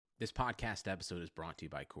This podcast episode is brought to you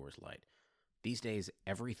by Coors Light. These days,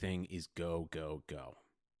 everything is go, go, go.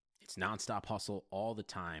 It's nonstop hustle all the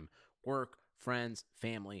time. Work, friends,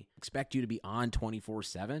 family, expect you to be on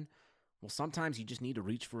 24/7. Well, sometimes you just need to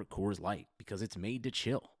reach for a Coors Light because it's made to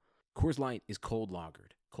chill. Coors Light is cold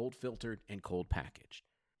lagered, cold filtered, and cold packaged.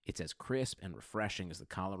 It's as crisp and refreshing as the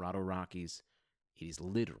Colorado Rockies. It is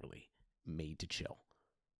literally made to chill.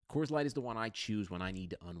 Coors Light is the one I choose when I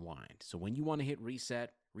need to unwind. So when you want to hit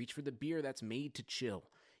reset, reach for the beer that's made to chill.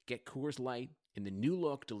 Get Coors Light in the new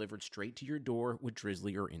look delivered straight to your door with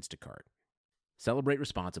Drizzly or Instacart. Celebrate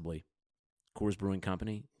responsibly. Coors Brewing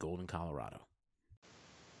Company, Golden, Colorado.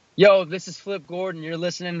 Yo, this is Flip Gordon. You're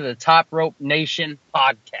listening to the Top Rope Nation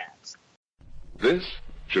podcast. This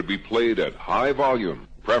should be played at high volume,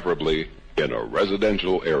 preferably in a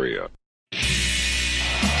residential area.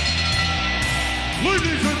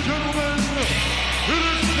 Ladies and gentlemen, it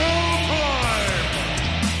is showtime!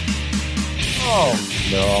 Oh,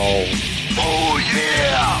 no. Oh,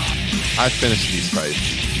 yeah! I finished these fights.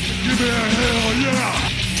 Give me a hell yeah!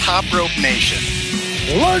 Top Rope Nation.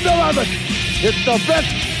 Learn to love it. It's the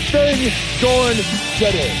best thing going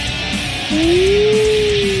today.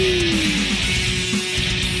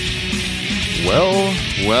 Well.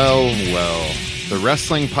 The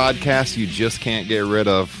wrestling podcast you just can't get rid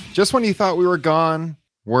of. Just when you thought we were gone,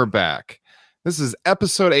 we're back. This is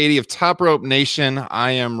episode 80 of Top Rope Nation.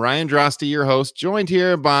 I am Ryan Drosty, your host, joined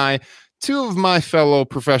here by two of my fellow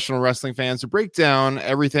professional wrestling fans to break down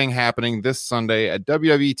everything happening this Sunday at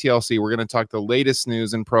WWE TLC. We're going to talk the latest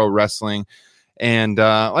news in pro wrestling. And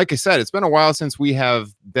like I said, it's been a while since we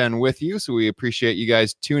have been with you, so we appreciate you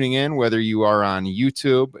guys tuning in, whether you are on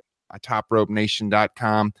YouTube,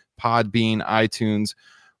 topropenation.com, Podbean, iTunes,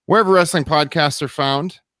 wherever wrestling podcasts are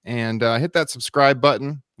found. And hit that subscribe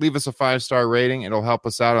button. Leave us a 5-star rating. It'll help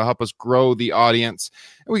us out. It'll help us grow the audience.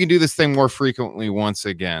 And we can do this thing more frequently once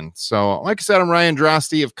again. So, like I said, I'm Ryan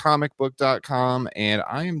Drosty of comicbook.com, and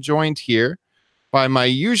I am joined here by my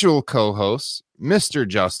usual co-host, Mr.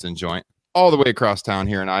 Justin Joint, all the way across town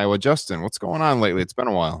here in Iowa. Justin, what's going on lately? It's been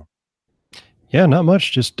a while. Yeah, not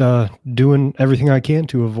much. Just doing everything I can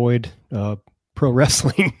to avoid pro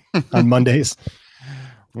wrestling on Mondays.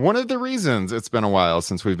 One of the reasons it's been a while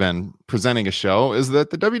since we've been presenting a show is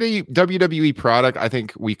that the WWE product, I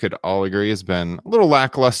think we could all agree, has been a little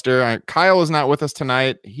lackluster. Kyle is not with us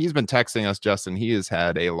tonight. He's been texting us, Justin. He has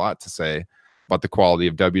had a lot to say about the quality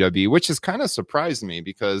of WWE, which has kind of surprised me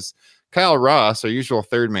because Kyle Ross, our usual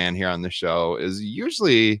third man here on the show, is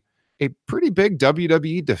usually a pretty big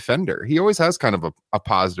WWE defender. He always has kind of a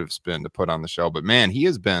positive spin to put on the show, but man, he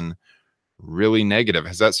has been really negative.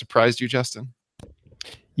 Has that surprised you, Justin?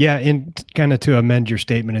 Yeah, and kind of to amend your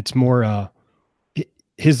statement, it's more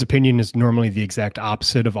his opinion is normally the exact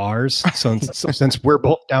opposite of ours. So since we're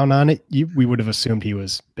both down on it, we would have assumed he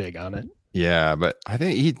was big on it. Yeah, but I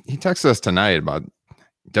think he texted us tonight about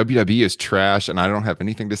WWE is trash and I don't have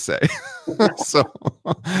anything to say. So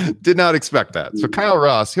did not expect that. So Kyle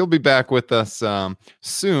Ross, he'll be back with us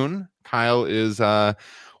soon. Kyle is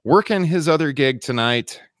working his other gig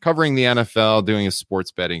tonight, covering the NFL, doing a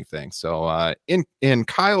sports betting thing. So in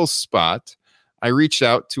Kyle's spot, I reached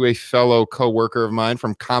out to a fellow coworker of mine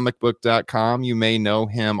from comicbook.com. You may know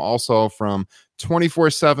him also from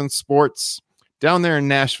 24/7 Sports down there in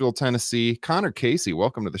Nashville, Tennessee. Connor Casey,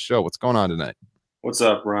 welcome to the show. What's going on tonight? What's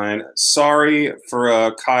up, Ryan? Sorry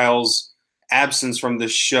for Kyle's absence from the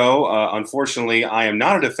show. Unfortunately, I am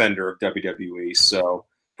not a defender of WWE, so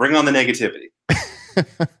bring on the negativity.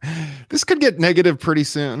 This could get negative pretty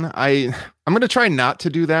soon. I'm going to try not to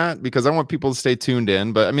do that because I want people to stay tuned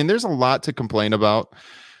in. But I mean, there's a lot to complain about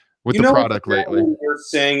with the product lately. They're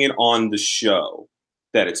saying it on the show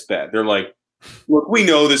that it's bad. They're like, look, we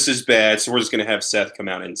know this is bad, so we're just going to have Seth come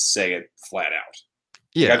out and say it flat out.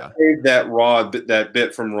 Yeah. I saved that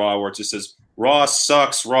bit from Raw where it just says, Raw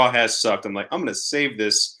sucks, Raw has sucked. I'm like, I'm going to save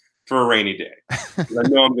this for a rainy day. I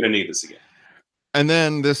know I'm going to need this again. And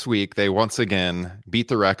then this week, they once again beat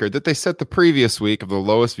the record that they set the previous week of the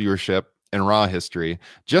lowest viewership in Raw history.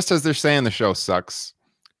 Just as they're saying the show sucks,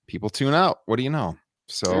 people tune out. What do you know?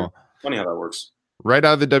 So yeah, funny how that works. Right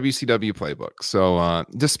out of the WCW playbook. So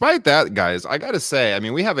despite that, guys, I got to say, I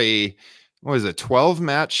mean, we have a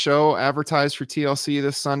 12-match show advertised for TLC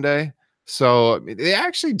this Sunday. So they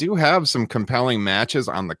actually do have some compelling matches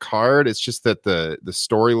on the card. It's just that the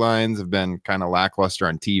storylines have been kind of lackluster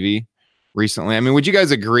on TV recently. I mean, would you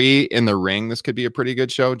guys agree in the ring this could be a pretty good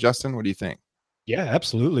show? Justin, what do you think? Yeah,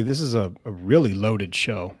 absolutely. This is a really loaded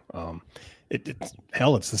show.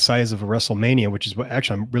 It's the size of a WrestleMania, which is what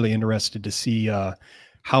actually I'm really interested to see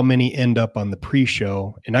how many end up on the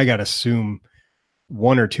pre-show. And I got to assume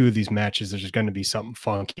one or two of these matches, there's going to be something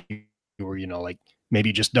funky where, like maybe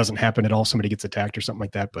it just doesn't happen at all. Somebody gets attacked or something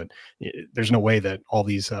like that. But there's no way that all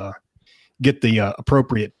these get the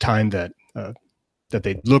appropriate time that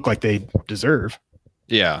they look like they deserve.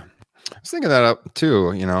 Yeah. I was thinking that up too,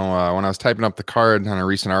 when I was typing up the card on a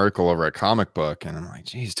recent article over at Comic Book, and I'm like,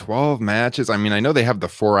 geez, 12 matches. I mean, I know they have the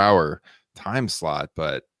 4-hour time slot,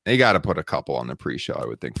 but they got to put a couple on the pre-show, I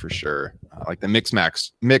would think, for sure. Like the mixed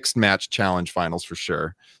match challenge finals for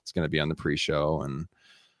sure. It's going to be on the pre-show, and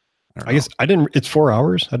I guess it's 4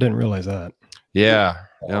 hours. I didn't realize that. Yeah.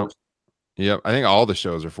 Yep. I think all the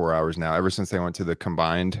shows are 4 hours now, ever since they went to the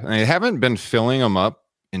combined. And they haven't been filling them up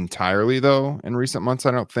entirely though in recent months.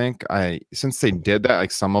 I don't think since they did that,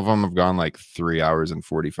 like some of them have gone like 3 hours and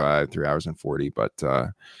 45, 3 hours and 40. But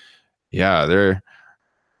I'm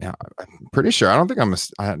pretty sure. I don't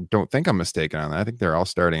think I'm mistaken on that. I think they're all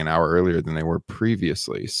starting an hour earlier than they were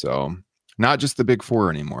previously. So not just the big four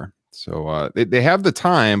anymore. So they have the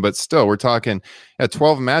time, but still we're talking at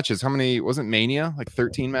 12 matches. How many wasn't Mania? Like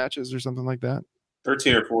 13 matches or something like that?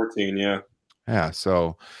 13 or 14. Yeah. Yeah.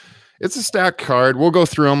 So it's a stacked card. We'll go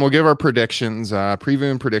through them. We'll give our predictions,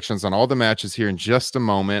 previewing predictions on all the matches here in just a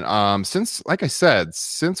moment. Like I said,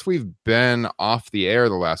 since we've been off the air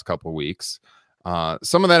the last couple of weeks,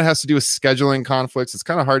 some of that has to do with scheduling conflicts. It's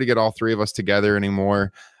kind of hard to get all three of us together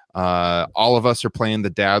anymore. All of us are playing the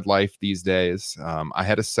dad life these days. I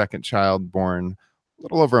had a second child born a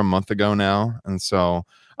little over a month ago now, and so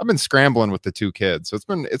I've been scrambling with the two kids. So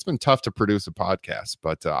it's been tough to produce a podcast,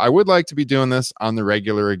 but I would like to be doing this on the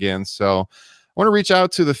regular again. So I want to reach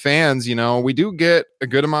out to the fans. We do get a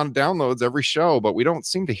good amount of downloads every show, but we don't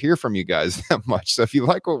seem to hear from you guys that much. So if you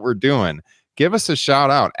like what we're doing, give us a shout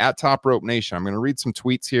out at Top Rope Nation. I'm going to read some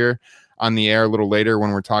tweets here on the air a little later when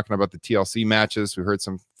we're talking about the TLC matches. We heard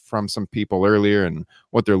from some people earlier and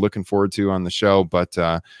what they're looking forward to on the show. But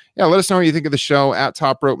let us know what you think of the show at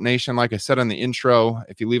Top Rope Nation. Like I said on the intro,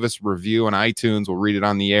 if you leave us a review on iTunes, we'll read it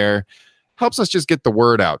on the air. Helps us just get the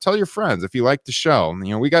word out. Tell your friends if you like the show.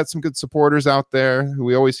 We got some good supporters out there who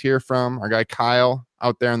we always hear from. Our guy Kyle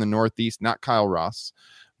out there in the Northeast, not Kyle Ross,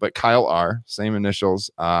 but Kyle R, same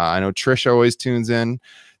initials. I know Trish always tunes in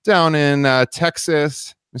down in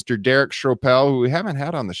Texas. Mr. Derek Schropel, who we haven't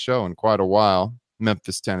had on the show in quite a while.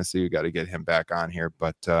 Memphis, Tennessee. We got to get him back on here.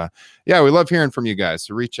 But we love hearing from you guys.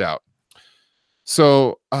 So reach out.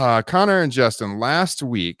 So Connor and Justin, last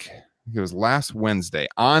week, it was last Wednesday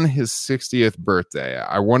on his 60th birthday.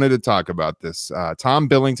 I wanted to talk about this. Tom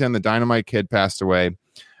Billington, the Dynamite Kid, passed away.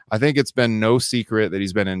 I think it's been no secret that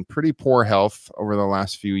he's been in pretty poor health over the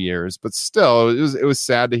last few years, but still it was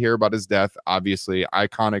sad to hear about his death. Obviously,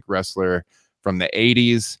 iconic wrestler from the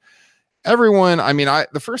 80s. Everyone,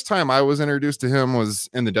 the first time I was introduced to him was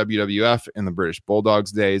in the WWF in the British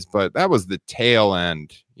Bulldogs days, but that was the tail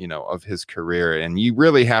end, of his career. And you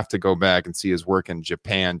really have to go back and see his work in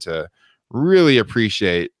Japan to really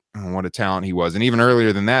appreciate what a talent he was. And even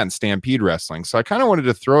earlier than that in Stampede Wrestling. So I kind of wanted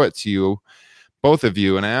to throw it to you, both of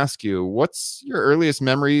you, and ask you, what's your earliest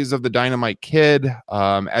memories of the Dynamite Kid?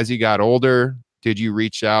 As you got older, did you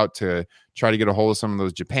reach out to try to get a hold of some of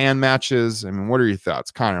those Japan matches? What are your thoughts?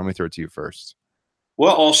 Connor, let me throw it to you first.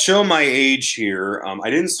 Well, I'll show my age here. I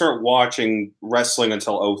didn't start watching wrestling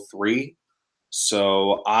until 2003,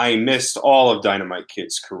 so I missed all of Dynamite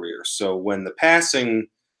Kid's career. So when the passing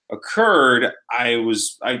occurred, I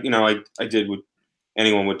did what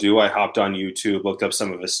anyone would do. I hopped on YouTube, looked up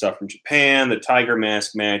some of his stuff from Japan, the Tiger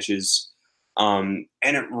Mask matches, and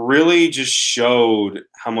it really just showed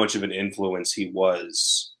how much of an influence he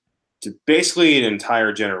was to basically an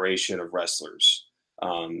entire generation of wrestlers.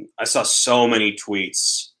 I saw so many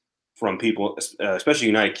tweets from people, especially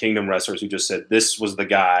United Kingdom wrestlers, who just said, this was the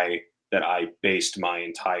guy that I based my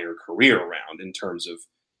entire career around in terms of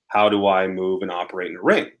how do I move and operate in a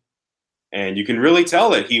ring. And you can really tell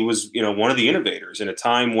that he was, one of the innovators in a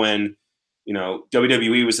time when,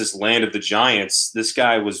 WWE was this land of the giants. This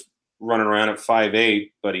guy was running around at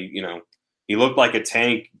 5'8", but he looked like a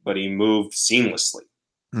tank, but he moved seamlessly.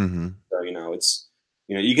 Mm-hmm. So, it's,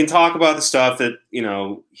 you can talk about the stuff that,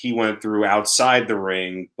 he went through outside the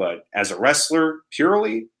ring, but as a wrestler,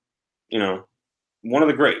 purely, one of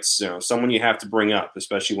the greats, someone you have to bring up,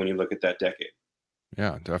 especially when you look at that decade.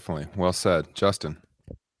 Yeah, definitely. Well said. Justin.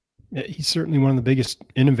 Yeah, he's certainly one of the biggest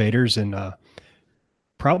innovators and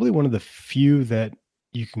probably one of the few that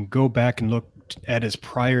you can go back and look at his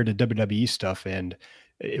prior to WWE stuff, and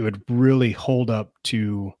it would really hold up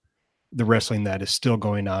to the wrestling that is still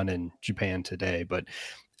going on in Japan today. But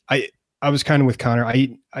I was kind of with Connor.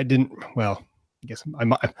 I didn't, well, I guess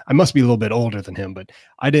I must be a little bit older than him, but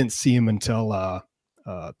I didn't see him until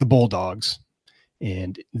the Bulldogs.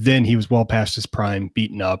 And then he was well past his prime,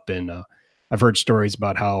 beaten up. And I've heard stories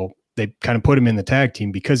about how they kind of put him in the tag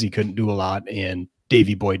team because he couldn't do a lot, and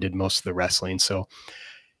Davey Boy did most of the wrestling. So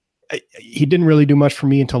he didn't really do much for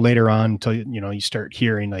me until later on, until, you start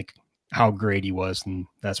hearing like how great he was. And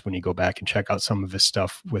that's when you go back and check out some of his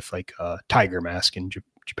stuff with like Tiger Mask in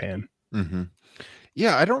Japan. Mm-hmm.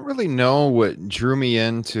 Yeah, I don't really know what drew me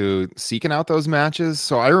into seeking out those matches.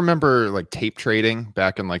 So I remember like tape trading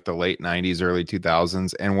back in like the late 90s, early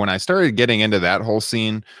 2000s. And when I started getting into that whole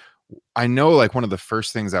scene, I know like one of the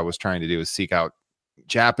first things I was trying to do is seek out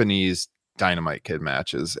Japanese Dynamite Kid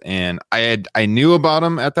matches. And I knew about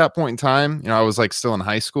them at that point in time. I was like still in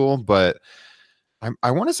high school, but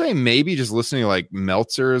I want to say maybe just listening to like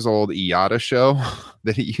Meltzer's old IATA show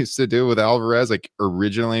that he used to do with Alvarez, like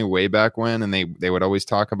originally way back when, and they would always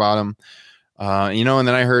talk about him. And then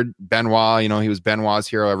I heard Benoit, he was Benoit's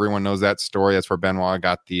hero. Everyone knows that story. That's where Benoit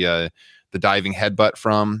got the diving headbutt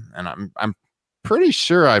from. And I'm pretty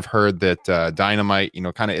sure I've heard that Dynamite,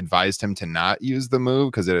 kind of advised him to not use the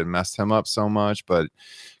move because it had messed him up so much, but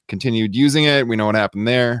continued using it. We know what happened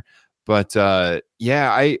there. But I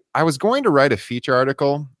was going to write a feature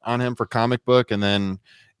article on him for Comic Book, and then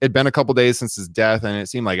it'd been a couple days since his death, and it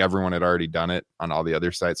seemed like everyone had already done it on all the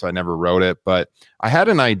other sites, so I never wrote it. But I had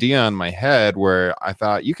an idea in my head where I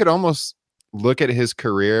thought you could almost look at his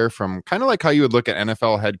career from kind of like how you would look at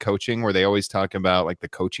NFL head coaching, where they always talk about like the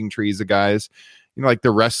coaching trees of guys, like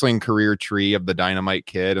the wrestling career tree of the Dynamite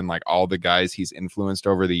Kid and like all the guys he's influenced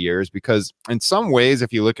over the years. Because in some ways,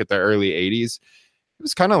 if you look at the early 80s, it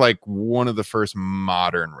was kind of like one of the first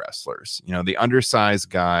modern wrestlers, the undersized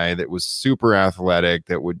guy that was super athletic,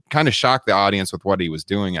 that would kind of shock the audience with what he was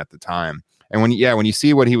doing at the time. And when you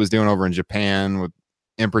see what he was doing over in Japan with,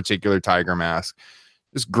 in particular, Tiger Mask,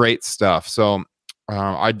 just great stuff. So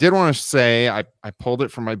I did want to say, I pulled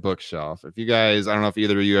it from my bookshelf. If you guys, I don't know if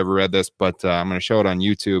either of you ever read this, but I'm going to show it on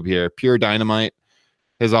YouTube here. Pure Dynamite,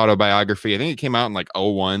 his autobiography. I think it came out in like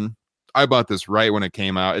 2001. I bought this right when it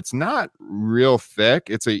came out. It's not real thick.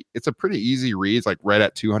 It's a pretty easy read. It's like right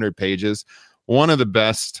at 200 pages. One of the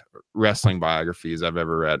best wrestling biographies I've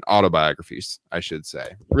ever read. Autobiographies, I should say.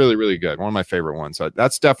 Really, really good. One of my favorite ones. So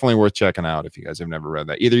that's definitely worth checking out if you guys have never read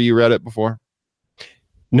that. Either you read it before?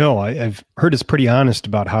 No, I've heard it's pretty honest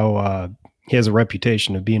about how he has a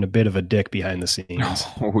reputation of being a bit of a dick behind the scenes.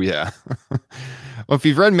 Oh, yeah. Well, if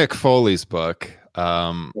you've read Mick Foley's book,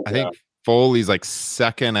 I think Foley's like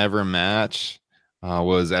second ever match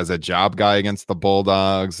was as a job guy against the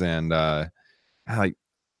Bulldogs, and like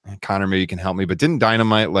Connor, maybe you can help me, but didn't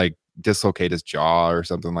Dynamite like dislocate his jaw or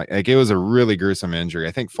something like it was a really gruesome injury.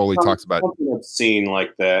 I think Foley talks about something I've seen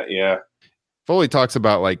like that. Yeah. Foley talks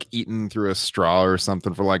about like eating through a straw or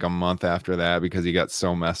something for like a month after that because he got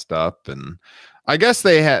so messed up. And I guess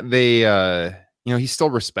he still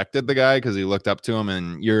respected the guy because he looked up to him,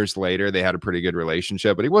 and years later they had a pretty good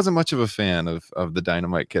relationship, but he wasn't much of a fan of the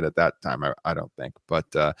Dynamite Kid at that time, I don't think. But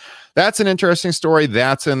that's an interesting story.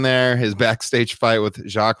 That's in there. His backstage fight with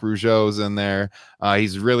Jacques Rougeau's in there.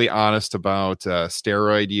 He's really honest about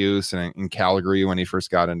steroid use and in Calgary when he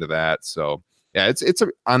first got into that. So yeah, it's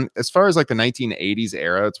as far as like the 1980s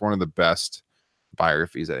era, it's one of the best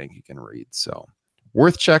biographies I think you can read. So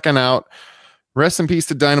worth checking out. Rest in peace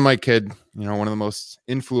to Dynamite Kid, one of the most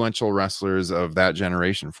influential wrestlers of that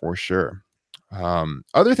generation for sure.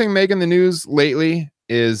 Other thing making the news lately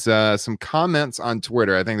is some comments on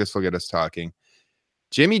Twitter. I think this will get us talking.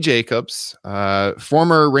 Jimmy Jacobs,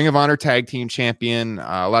 former Ring of Honor Tag Team Champion.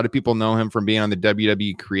 A lot of people know him from being on the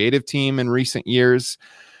WWE creative team in recent years.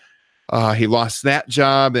 He lost that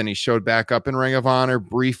job and he showed back up in Ring of Honor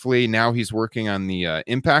briefly. Now he's working on the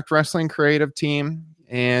Impact Wrestling creative team.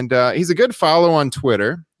 And he's a good follow on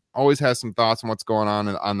Twitter. Always has some thoughts on what's going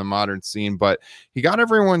on the modern scene. But he got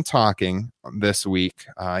everyone talking this week.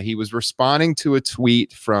 He was responding to a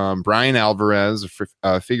tweet from Brian Alvarez,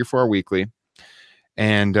 Figure 4 Weekly.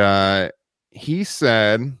 And he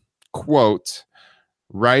said, quote,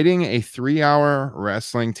 "Writing a 3-hour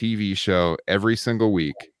wrestling TV show every single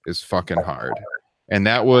week is fucking hard." And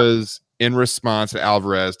that was in response to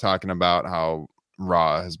Alvarez talking about how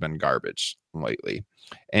Raw has been garbage lately.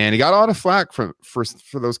 And he got a lot of flack for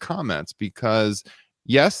those comments because,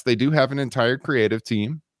 yes, they do have an entire creative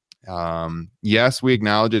team. Yes, we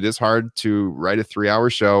acknowledge it is hard to write a 3-hour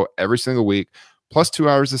show every single week, plus 2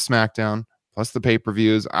 hours of SmackDown, plus the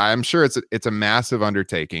pay-per-views. I'm sure it's a massive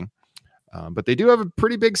undertaking, but they do have a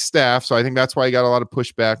pretty big staff, so I think that's why he got a lot of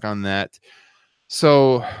pushback on that.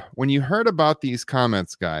 So when you heard about these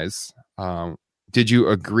comments, guys, did you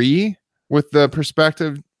agree with the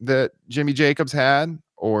perspective that Jimmy Jacobs had,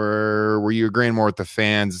 or were you agreeing more with the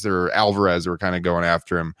fans or Alvarez who were kind of going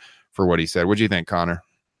after him for what he said? What do you think, Connor?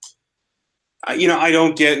 I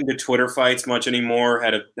don't get into Twitter fights much anymore.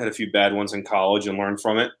 Had a few bad ones in college and learned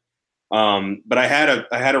from it. But I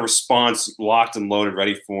had a response locked and loaded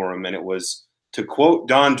ready for him, and it was, to quote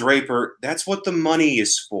Don Draper, "That's what the money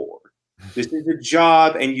is for. This is a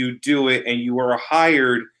job, and you do it, and you are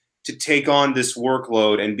hired to take on this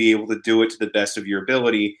workload and be able to do it to the best of your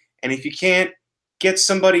ability. And if you can't, get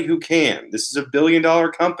somebody who can. This is a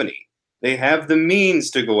billion-dollar company. They have the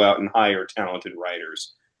means to go out and hire talented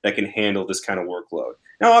writers that can handle this kind of workload."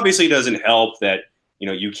 Now, obviously, it doesn't help that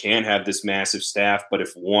you can have this massive staff, but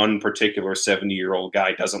if one particular 70-year-old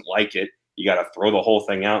guy doesn't like it, you got to throw the whole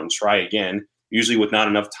thing out and try again, usually with not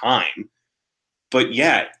enough time. But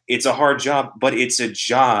yeah, it's a hard job, but it's a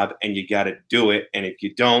job, and you got to do it. And if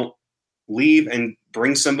you don't, leave and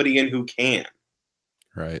bring somebody in who can.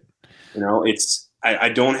 Right. I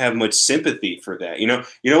don't have much sympathy for that. You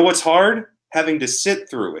know what's hard? Having to sit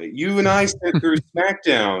through it. You and I sit through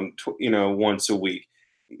SmackDown, once a week.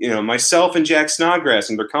 Myself and Jack Snodgrass,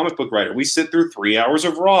 and their comic book writer, we sit through 3 hours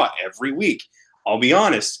of Raw every week. I'll be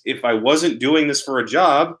honest, if I wasn't doing this for a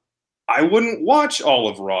job, I wouldn't watch all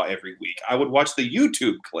of Raw every week. I would watch the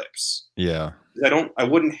YouTube clips. Yeah. I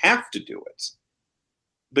wouldn't have to do it.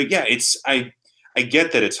 But yeah, I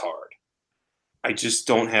get that it's hard. I just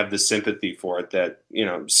don't have the sympathy for it that,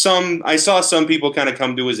 I saw some people kind of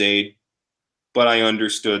come to his aid, but I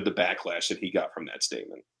understood the backlash that he got from that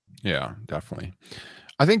statement. Yeah, definitely.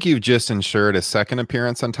 I think you've just ensured a second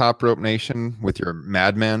appearance on Top Rope Nation with your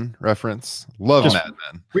Mad Men reference. Love Mad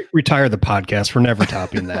Men. Retire the podcast. We're never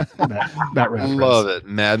topping that reference. Love it.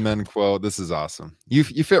 Mad Men quote. This is awesome. You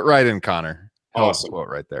fit right in, Connor. Awesome quote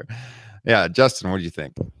right there. Yeah, Justin, what do you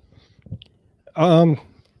think?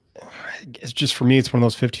 It's just, for me, it's one of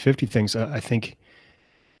those 50-50 things. I think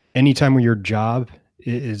anytime where your job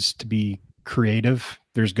is to be creative,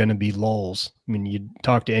 there's going to be lulls. I mean, you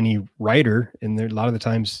talk to any writer, and a lot of the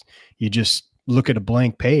times you just look at a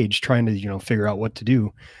blank page trying to, figure out what to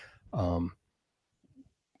do.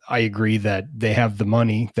 I agree that they have the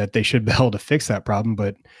money, that they should be able to fix that problem,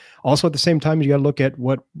 but also at the same time, you got to look at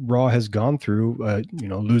what Raw has gone through,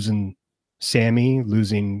 losing Sammy,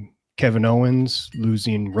 losing Kevin Owens,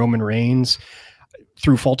 losing Roman Reigns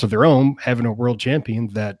through fault of their own, having a world champion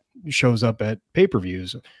that shows up at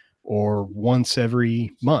pay-per-views or once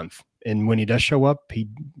every month. And when he does show up, he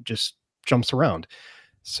just jumps around.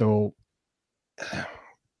 So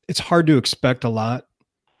it's hard to expect a lot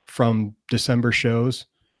from December shows.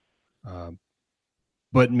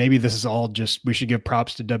 But maybe this is all just, we should give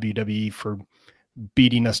props to WWE for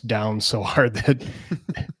beating us down so hard that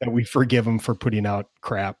we forgive them for putting out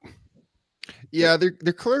crap. Yeah,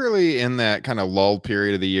 they're clearly in that kind of lull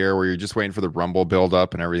period of the year where you're just waiting for the Rumble build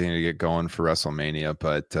up and everything to get going for WrestleMania.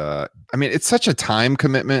 But I mean, it's such a time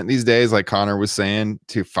commitment these days, like Connor was saying,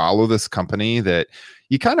 to follow this company, that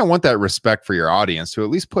you kind of want that respect for your audience to at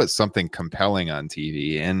least put something compelling on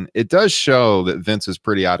TV. And it does show that Vince is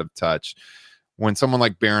pretty out of touch when someone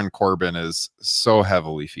like Baron Corbin is so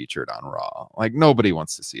heavily featured on Raw. Like, nobody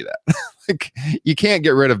wants to see that. Like, you can't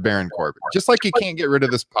get rid of Baron Corbin, just like you can't get rid of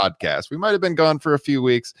this podcast. We might have been gone for a few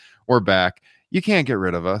weeks. We're back. You can't get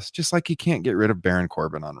rid of us, just like you can't get rid of Baron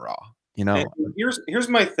Corbin on Raw. And here's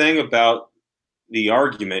my thing about the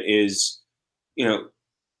argument is, you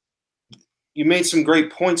made some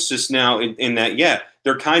great points just now in that, yeah,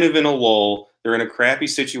 they're kind of in a lull. They're in a crappy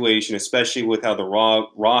situation, especially with how the Raw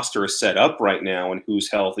roster is set up right now and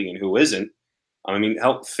who's healthy and who isn't. I mean,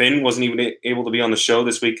 Finn wasn't even able to be on the show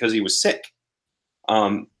this week because he was sick.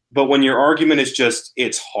 But when your argument is just,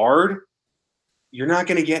 it's hard, you're not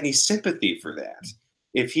going to get any sympathy for that.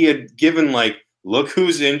 If he had given, like, look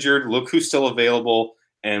who's injured, look who's still available,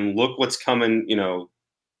 and look what's coming,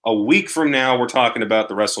 a week from now, we're talking about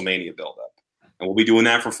the WrestleMania buildup. And we'll be doing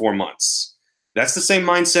that for 4 months. That's the same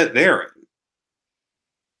mindset they're in.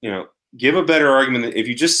 Give a better argument. If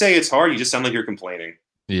you just say it's hard, you just sound like you're complaining.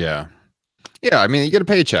 Yeah. Yeah, I mean, you get a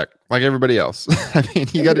paycheck like everybody else. I mean,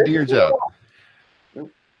 you got to do your job.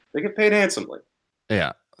 They get paid handsomely.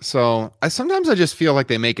 Yeah. So sometimes I just feel like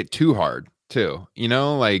they make it too hard too.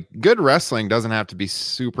 Like, good wrestling doesn't have to be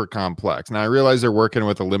super complex. Now, I realize they're working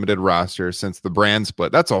with a limited roster since the brand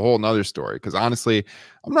split. That's a whole nother story, because honestly,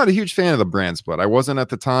 I'm not a huge fan of the brand split. I wasn't at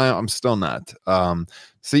the time. I'm still not.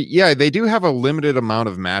 So yeah, they do have a limited amount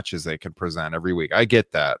of matches they can present every week. I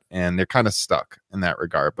get that. And they're kind of stuck in that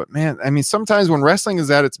regard. But man, I mean, sometimes when wrestling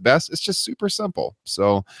is at its best, it's just super simple.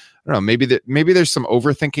 So I don't know, maybe there's some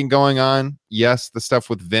overthinking going on. Yes, the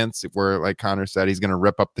stuff with Vince, where, like Connor said, he's going to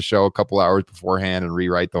rip up the show a couple hours beforehand and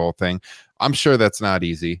rewrite the whole thing. I'm sure that's not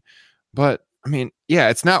easy, but I mean, yeah,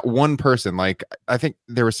 it's not one person. Like, I think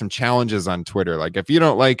there were some challenges on Twitter. Like, if you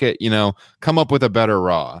don't like it, come up with a better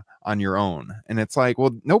Raw on your own. And it's like,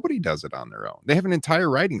 well, nobody does it on their own. They have an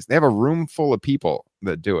entire writings. They have a room full of people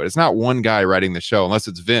that do it. It's not one guy writing the show, unless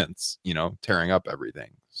it's Vince, tearing up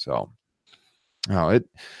everything. So,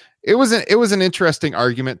 it was an interesting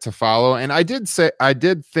argument to follow, and I did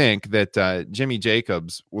think that Jimmy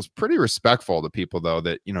Jacobs was pretty respectful to people, though,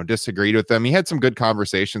 that disagreed with them. He had some good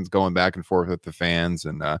conversations going back and forth with the fans,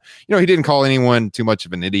 and he didn't call anyone too much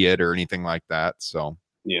of an idiot or anything like that. So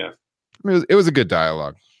yeah, it was a good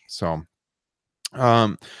dialogue. So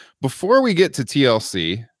before we get to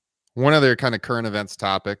TLC, one other kind of current events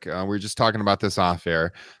topic, we were just talking about this off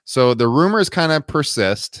air. So the rumors kind of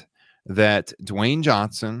persist that Dwayne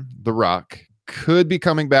Johnson, The Rock, could be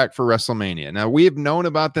coming back for WrestleMania. Now, we have known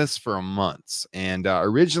about this for months, and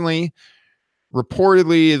originally,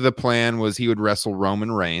 reportedly, the plan was he would wrestle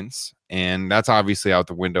Roman Reigns, and that's obviously out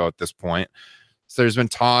the window at this point. So there's been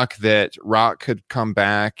talk that Rock could come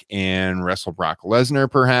back and wrestle Brock Lesnar,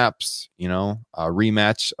 perhaps, a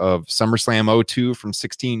rematch of SummerSlam 02 from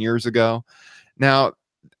 16 years ago. Now,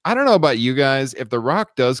 I don't know about you guys. If The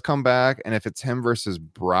Rock does come back and if it's him versus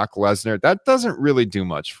Brock Lesnar, that doesn't really do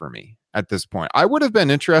much for me at this point. I would have been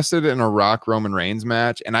interested in a Rock Roman Reigns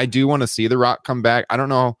match, and I do want to see The Rock come back. I don't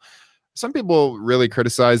know. Some people really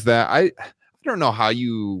criticize that. I don't know how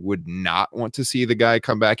you would not want to see the guy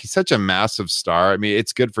come back. He's such a massive star. I mean,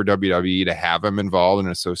 it's good for WWE to have him involved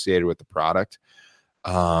and associated with the product.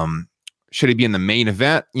 Should he be in the main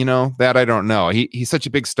event? That I don't know. He's such a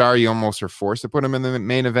big star, you almost are forced to put him in the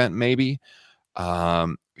main event, maybe.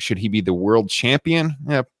 Should he be the world champion?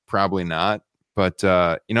 Yeah, probably not. But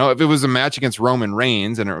if it was a match against Roman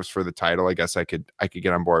Reigns and it was for the title, I guess I could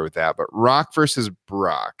get on board with that. But Rock versus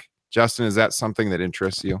Brock, Justin, is that something that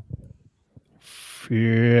interests you?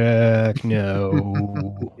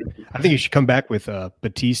 No. I think you should come back with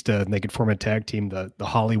Batista and they could form a tag team, the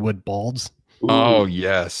Hollywood Balds. Ooh. Oh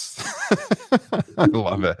yes. I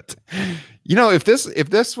love it. If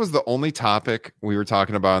this was the only topic we were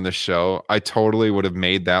talking about on the show, I totally would have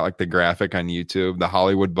made that like the graphic on YouTube, the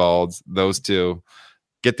Hollywood Balds, those two,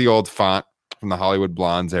 get the old font from the Hollywood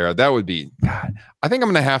Blondes era. That would be, God, I think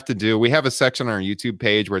I'm going to we have a section on our YouTube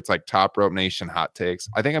page where it's like Top Rope Nation hot takes.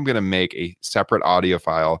 I think I'm going to make a separate audio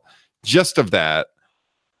file just of that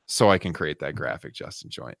so I can create that graphic,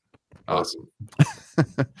 Justin Joint. Awesome.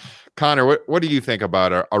 Connor, what do you think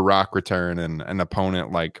about a Rock return and an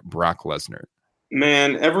opponent like Brock Lesnar?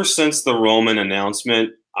 Man, ever since the Roman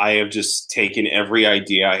announcement, I have just taken every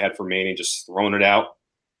idea I had for Mania and just thrown it out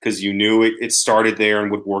because you knew it started there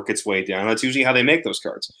and would work its way down. That's usually how they make those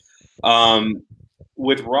cards.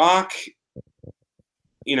 With Rock,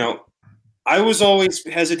 I was always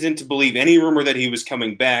hesitant to believe any rumor that he was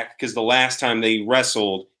coming back because the last time they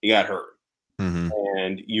wrestled, he got hurt. Mm-hmm.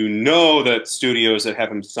 And that studios that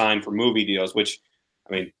have him signed for movie deals, which,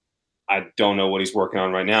 I mean, I don't know what he's working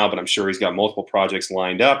on right now, but I'm sure he's got multiple projects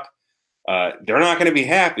lined up. They're not going to be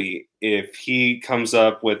happy if he comes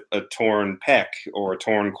up with a torn pec or a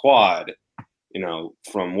torn quad,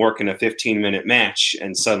 from working a 15-minute match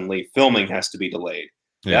and suddenly filming has to be delayed.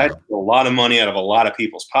 Yeah. That's a lot of money out of a lot of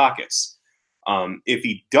people's pockets. If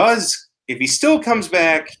he still comes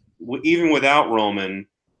back, even without Roman,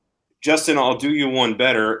 Justin, I'll do you one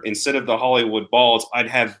better. Instead of the Hollywood Balls, I'd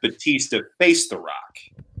have Batista face The Rock.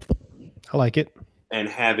 I like it. And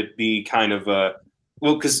have it be kind of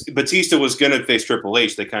because Batista was going to face Triple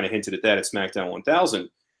H. They kind of hinted at that at SmackDown 1000.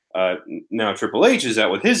 Now Triple H is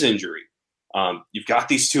out with his injury. You've got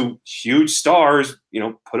these two huge stars,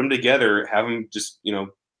 put them together, have them just,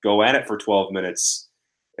 go at it for 12 minutes.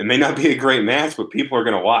 It may not be a great match, but people are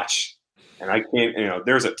going to watch. And I can't,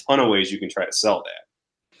 there's a ton of ways you can try to sell that.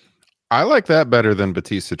 I like that better than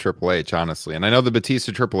Batista Triple H, honestly. And I know the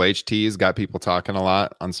Batista Triple H tease got people talking a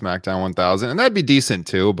lot on SmackDown 1000, and that'd be decent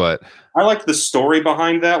too. But I like the story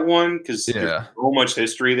behind that one because there's so much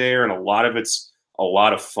history there, and a lot of it's a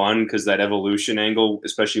lot of fun because that evolution angle,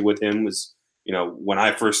 especially with him, was when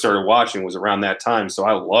I first started watching was around that time. So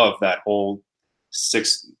I love that whole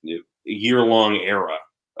 6-year-long era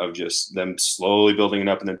of just them slowly building it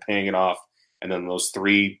up and then paying it off, and then those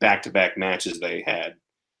 3 back-to-back matches they had.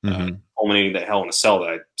 Culminating the Hell in a Cell that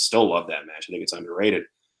I still love that match. I think it's underrated.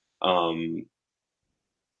 But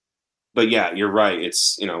yeah, you're right.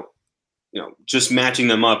 It's, just matching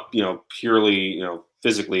them up, purely,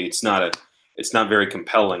 physically, it's not very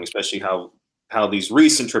compelling, especially how these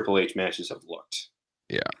recent Triple H matches have looked.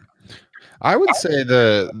 Yeah. I would say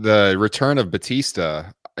the return of Batista,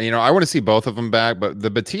 I want to see both of them back, but the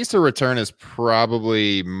Batista return is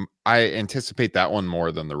probably I anticipate that one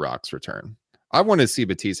more than The Rock's return. I wanted to see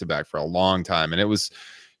Batista back for a long time, and it was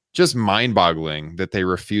just mind-boggling that they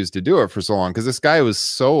refused to do it for so long, because this guy was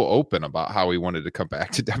so open about how he wanted to come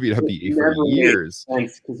back to WWE for years.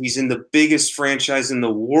 Because he's in the biggest franchise in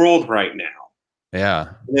the world right now. Yeah.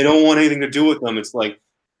 And they don't want anything to do with them. It's like,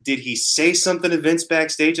 did he say something to Vince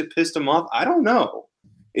backstage that pissed him off? I don't know.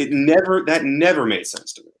 That never made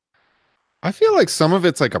sense to me. I feel like some of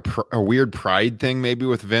it's like a weird pride thing maybe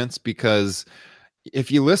with Vince, because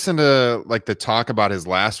if you listen to like the talk about his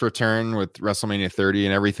last return with WrestleMania 30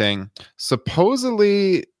 and everything,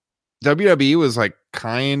 supposedly WWE was like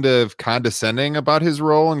kind of condescending about his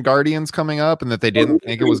role in Guardians coming up, and that they didn't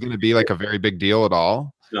think it was going to be like a very big deal at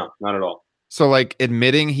all. No, not at all. So like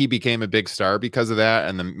admitting he became a big star because of that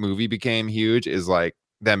and the movie became huge is like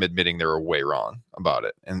them admitting they were way wrong about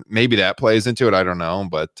it. And maybe that plays into it. I don't know,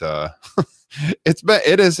 but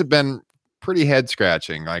it has been pretty head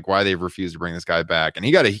scratching, like why they've refused to bring this guy back. And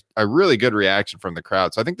he got a really good reaction from the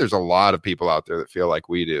crowd. So I think there's a lot of people out there that feel like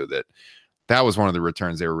we do, that was one of the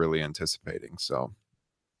returns they were really anticipating. So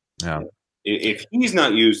yeah. If he's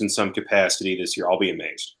not used in some capacity this year, I'll be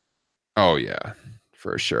amazed. Oh yeah,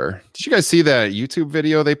 for sure. Did you guys see that YouTube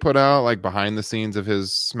video they put out, like behind the scenes of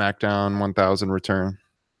his SmackDown 1000 return?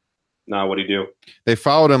 Nah, what'd he do? They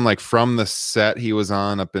followed him like from the set he was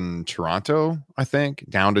on up in Toronto, I think,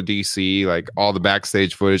 down to DC, like all the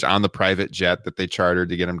backstage footage on the private jet that they chartered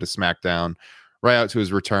to get him to SmackDown, right out to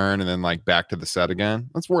his return, and then like back to the set again.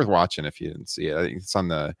 That's worth watching if you didn't see it. I think it's on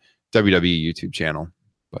the WWE YouTube channel.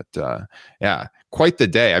 But yeah, quite the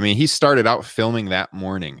day. I mean, he started out filming that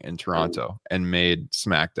morning in Toronto and made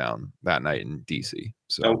SmackDown that night in DC.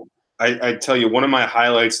 So I tell you, one of my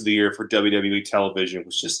highlights of the year for WWE television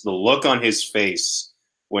was just the look on his face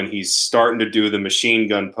when he's starting to do the machine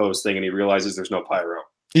gun pose thing and he realizes there's no pyro.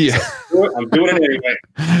 Yeah. So, I'm doing it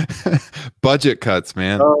anyway. Budget cuts,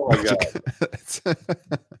 man. Oh my God.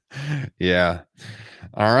 Yeah.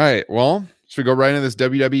 All right. Well, should we go right into this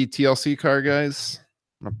WWE TLC card, guys?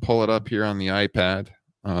 I'm gonna pull it up here on the iPad.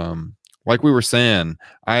 Like we were saying,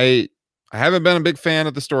 I haven't been a big fan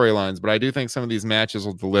of the storylines, but I do think some of these matches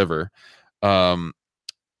will deliver.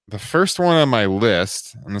 The first one on my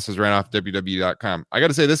list, and this is right off WWE.com. I got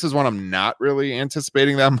to say, this is one I'm not really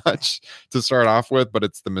anticipating that much to start off with, but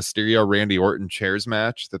it's the Mysterio Randy Orton chairs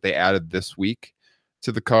match that they added this week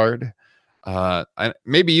to the card.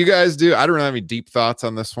 Maybe you guys do. I don't really have any deep thoughts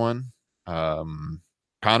on this one.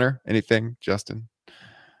 Connor, anything? Justin?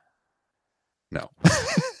 No.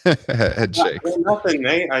 Head shakes. Nothing,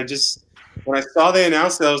 mate. When I saw they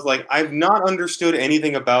announced it, I was like, I've not understood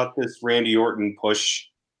anything about this Randy Orton push.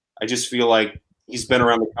 I just feel like he's been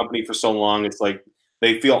around the company for so long. It's like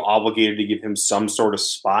they feel obligated to give him some sort of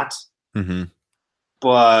spot. Mm-hmm.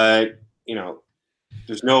 But,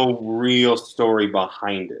 there's no real story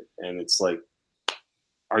behind it. And it's like,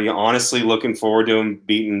 are you honestly looking forward to him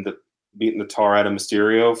beating the tar out of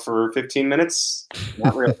Mysterio for 15 minutes?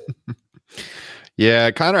 Not really.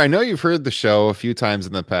 Yeah, Connor, I know you've heard the show a few times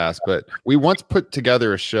in the past, but we once put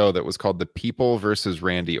together a show that was called The People versus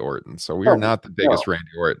Randy Orton. So we are not the biggest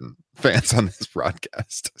Randy Orton fans on this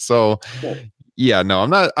broadcast. So yeah, no, I'm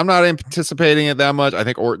not anticipating it that much. I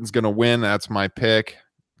think Orton's going to win. That's my pick.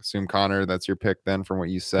 Assume, Connor, that's your pick then from what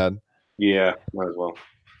you said. Yeah, might as well.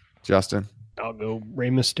 Justin? I'll go Rey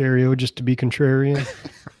Mysterio just to be contrarian.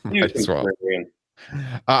 Might as well.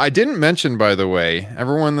 I didn't mention, by the way,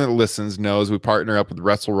 everyone that listens knows we partner up with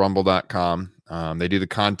WrestleRumble.com. They do the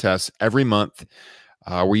contest every month.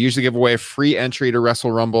 We usually give away a free entry to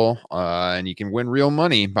Wrestle Rumble, and you can win real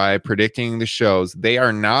money by predicting the shows. They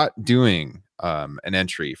are not doing an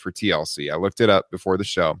entry for TLC. I looked it up before the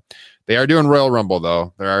show. They are doing Royal Rumble,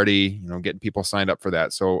 though. They're already getting people signed up for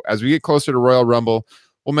that. So as we get closer to Royal Rumble,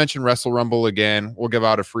 we'll mention Wrestle Rumble again. We'll give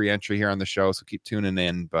out a free entry here on the show, so keep tuning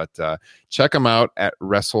in. But check them out at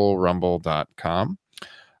WrestleRumble.com.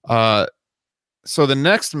 So the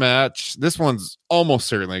next match, this one's almost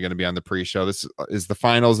certainly going to be on the pre-show. This is the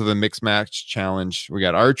finals of the Mixed Match Challenge. We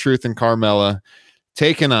got R-Truth and Carmella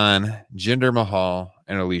taking on Jinder Mahal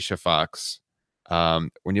and Alicia Fox.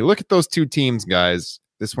 When you look at those two teams, guys,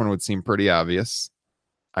 this one would seem pretty obvious.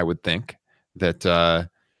 I would think that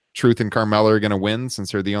Truth and Carmella are going to win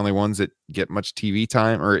since they're the only ones that get much TV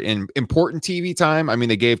time or important TV time. I mean,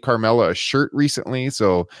 they gave Carmella a shirt recently,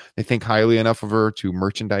 so they think highly enough of her to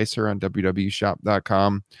merchandise her on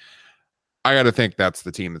WWEshop.com. I got to think that's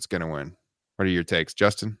the team that's going to win. What are your takes,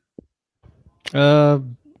 Justin?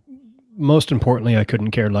 Most importantly, I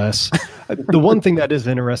couldn't care less. The one thing that is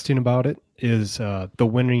interesting about it is the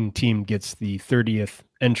winning team gets the 30th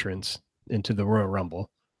entrance into the Royal Rumble.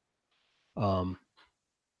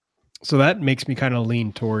 So that makes me kind of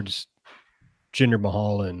lean towards Jinder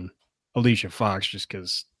Mahal and Alicia Fox, just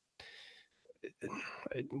because,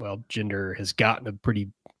 well, Jinder has gotten a pretty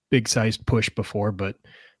big sized push before, but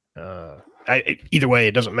either way,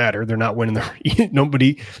 it doesn't matter. They're not winning the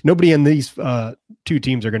nobody in these two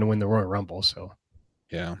teams are going to win the Royal Rumble. So,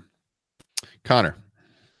 yeah, Connor.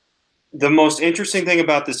 The most interesting thing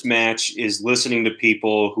about this match is listening to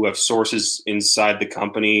people who have sources inside the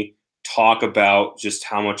company talk about just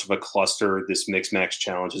how much of a cluster this mixed match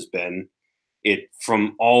challenge has been. It,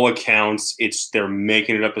 from all accounts, they're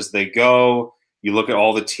making it up as they go. You look at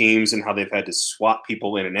all the teams and how they've had to swap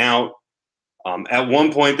people in and out. At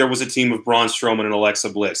one point, there was a team of Braun Strowman and Alexa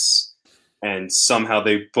Bliss, and somehow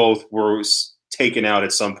they both were taken out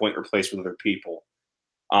at some point, replaced with other people.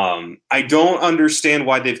 I don't understand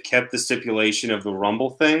why they've kept the stipulation of the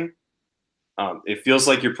Rumble thing. It feels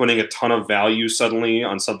like you're putting a ton of value suddenly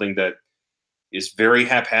on something that is very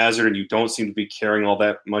haphazard and you don't seem to be caring all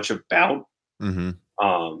that much about. Mm-hmm.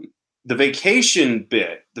 The vacation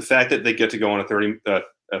bit, the fact that they get to go on a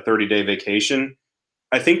 30-day vacation,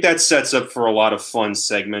 I think that sets up for a lot of fun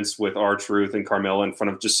segments with R-Truth and Carmella in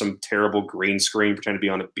front of just some terrible green screen, pretend to be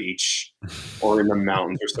on a beach or in the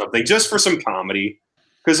mountains or something, just for some comedy.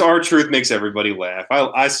 Because R-Truth makes everybody laugh.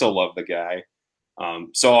 I still love the guy.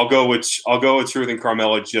 So I'll go with Truth and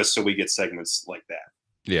Carmella just so we get segments like that.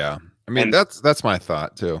 Yeah. I mean, that's my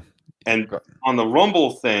thought too. And on the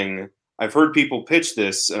Rumble thing, I've heard people pitch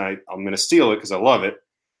this, and I'm going to steal it because I love it.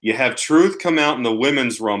 You have Truth come out in the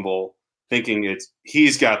women's Rumble thinking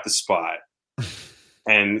he's got the spot.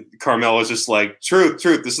 And Carmella's just like, Truth,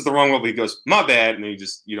 this is the wrong Rumble. He goes, my bad. And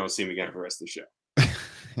you don't see him again for the rest of the show.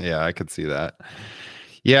 Yeah, I could see that.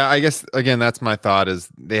 Yeah, I guess, again, that's my thought is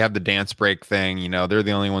they have the dance break thing. You know, they're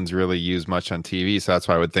the only ones really used much on TV, so that's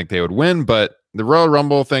why I would think they would win. But the Royal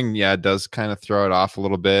Rumble thing, yeah, it does kind of throw it off a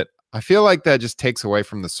little bit. I feel like that just takes away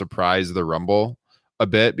from the surprise of the Rumble a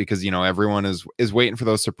bit because, you know, everyone is waiting for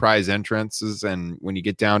those surprise entrances. And when you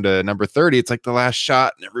get down to number 30, it's like the last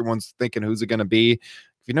shot and everyone's thinking, who's it going to be?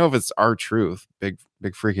 If you know if it's R-Truth, big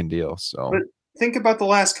freaking deal. So. But think about the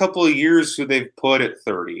last couple of years who they've put at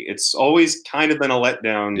 30. It's always kind of been a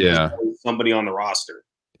letdown. Yeah. Somebody on the roster.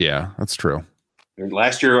 Yeah, that's true. And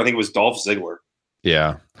last year, I think it was Dolph Ziggler.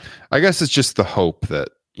 Yeah. I guess it's just the hope that,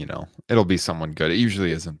 you know, it'll be someone good. It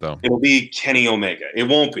usually isn't, though. It'll be Kenny Omega. It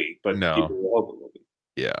won't be, but no. People will hope it will be.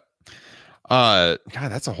 Yeah. God,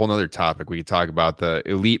 that's a whole nother topic. We could talk about the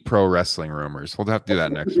Elite Pro Wrestling rumors. We'll have to do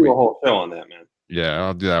that next week. Do a whole show on that, man. Yeah,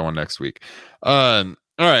 I'll do that one next week. All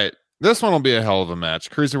right. This one will be a hell of a match.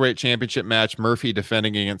 Cruiserweight Championship match. Murphy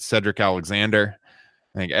defending against Cedric Alexander.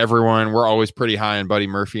 I think we're always pretty high on Buddy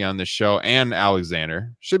Murphy on this show, and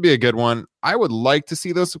Alexander. Should be a good one. I would like to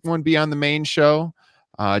see this one be on the main show,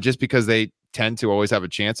 just because they tend to always have a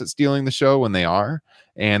chance at stealing the show when they are,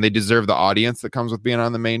 and they deserve the audience that comes with being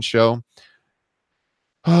on the main show.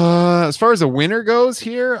 As far as a winner goes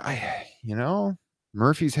here,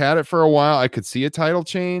 Murphy's had it for a while. I could see a title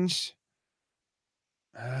change.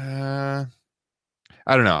 I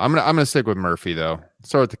don't know. I'm gonna stick with Murphy though.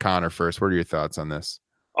 Start with the Connor first. What are your thoughts on this?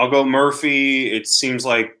 I'll go Murphy. It seems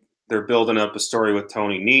like they're building up a story with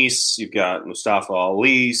Tony Nese. You've got Mustafa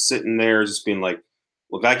Ali sitting there, just being like,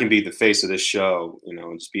 "Look, I can be the face of this show,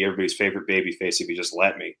 and just be everybody's favorite baby face if you just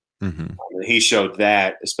let me." Mm-hmm. And he showed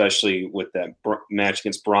that, especially with that match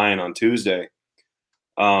against Bryan on Tuesday.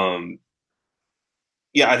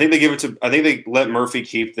 Yeah, I think they let Murphy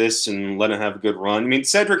keep this and let him have a good run. I mean,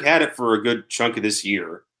 Cedric had it for a good chunk of this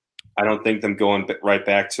year. I don't think them going right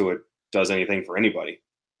back to it does anything for anybody.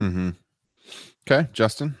 Mm-hmm. Okay,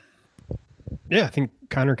 Justin. Yeah, I think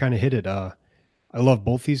Connor kind of hit it. I love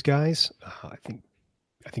both these guys. I think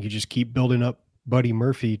you just keep building up Buddy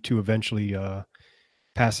Murphy to eventually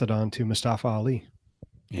pass it on to Mustafa Ali.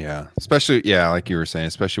 Yeah, especially like you were saying,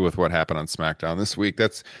 especially with what happened on SmackDown this week.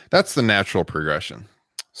 That's the natural progression.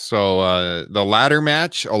 So the ladder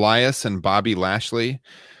match, Elias and Bobby Lashley,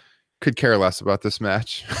 could care less about this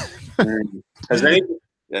match.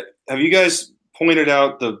 Have you guys pointed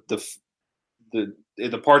out the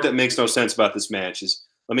part that makes no sense about this match is,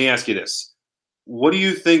 let me ask you this. What do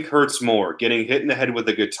you think hurts more, getting hit in the head with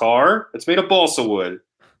a guitar that's made of balsa wood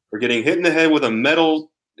or getting hit in the head with a metal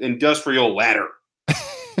industrial ladder?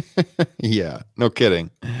 Yeah, no kidding.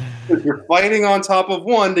 You're fighting on top of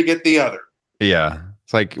one to get the other. Yeah.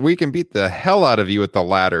 It's like, we can beat the hell out of you with the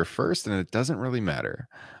ladder first, and it doesn't really matter.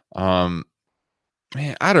 Man,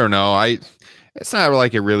 I don't know. It's not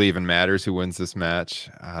like it really even matters who wins this match.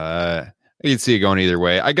 I can see it going either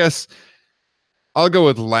way. I guess I'll go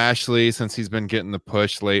with Lashley since he's been getting the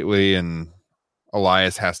push lately, and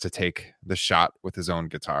Elias has to take the shot with his own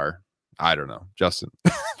guitar. I don't know. Justin,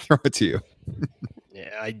 throw it to you.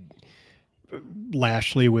 Yeah,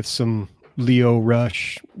 Lashley with some Leo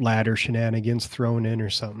Rush ladder shenanigans thrown in or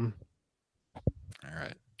something. All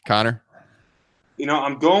right. Connor?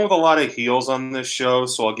 I'm going with a lot of heels on this show,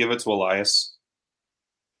 so I'll give it to Elias.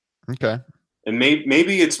 Okay. And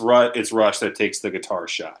maybe it's Rush that takes the guitar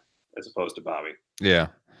shot as opposed to Bobby. Yeah.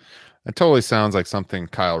 It totally sounds like something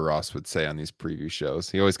Kyle Ross would say on these preview shows.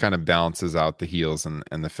 He always kind of balances out the heels and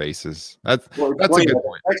the faces. That's a good point.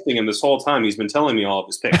 Texting him this whole time. He's been telling me all of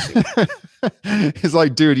his picks. He's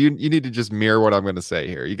like, dude, you need to just mirror what I'm going to say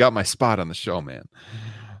here. You got my spot on the show, man.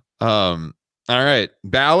 All right.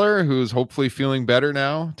 Balor, who's hopefully feeling better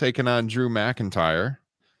now, taking on Drew McIntyre.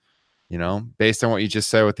 Based on what you just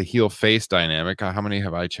said with the heel face dynamic, how many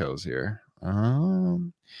have I chose here?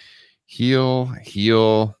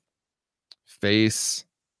 Heel, face,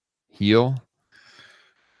 heel.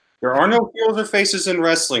 There are no heels or faces in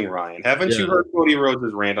wrestling, Ryan. Haven't you heard Cody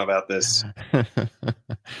Rhodes' rant about this?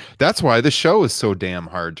 That's why the show is so damn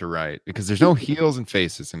hard to write, because there's no heels and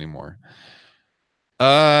faces anymore.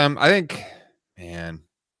 I think, man,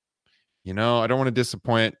 I don't want to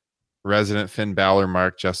disappoint resident Finn Balor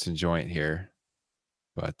Mark Justin Joint here,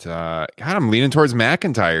 but God, I'm leaning towards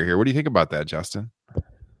McIntyre here. What do you think about that, Justin?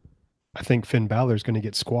 I think Finn Balor's going to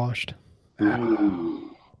get squashed.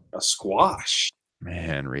 Ooh, a squash.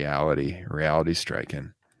 Man, reality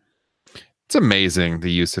striking. It's amazing,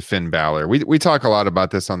 the use of Finn Balor. We talk a lot about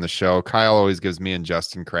this on the show. Kyle always gives me and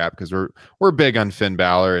Justin crap because we're big on Finn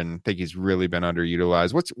Balor and think he's really been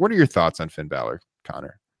underutilized. What are your thoughts on Finn Balor,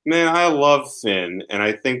 Connor? Man, I love Finn, and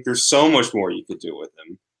I think there's so much more you could do with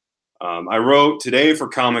him. I wrote today for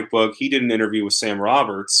Comic Book. He did an interview with Sam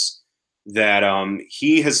Roberts that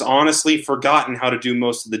he has honestly forgotten how to do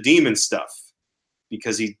most of the demon stuff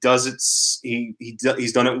because he does it.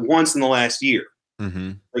 He's done it once in the last year.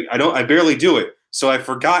 Mm-hmm. Like I barely do it, so I've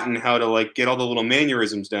forgotten how to get all the little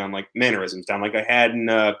mannerisms down, like I had in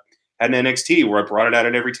NXT where I brought it out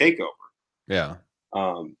at every takeover. Yeah.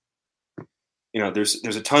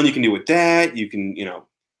 There's a ton you can do with that. You can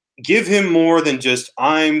give him more than just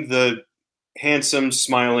I'm the handsome,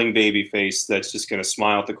 smiling baby face that's just going to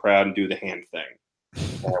smile at the crowd and do the hand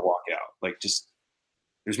thing or walk out.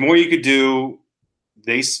 There's more you could do.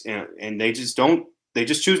 They just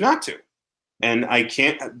choose not to. And I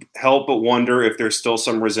can't help but wonder if there's still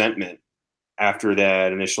some resentment after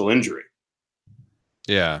that initial injury.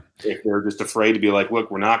 Yeah. If they're just afraid to be like,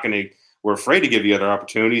 look, we're afraid to give you other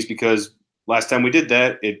opportunities because last time we did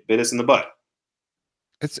that, it bit us in the butt.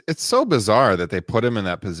 It's so bizarre that they put him in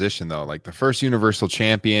that position, though. Like the first Universal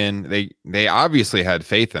Champion, they obviously had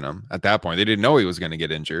faith in him at that point. They didn't know he was going to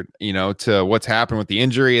get injured, to what's happened with the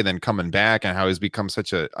injury and then coming back and how he's become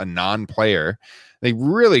such a non-player. They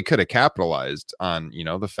really could have capitalized on,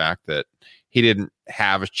 the fact that he didn't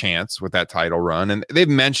have a chance with that title run. And they've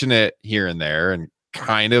mentioned it here and there and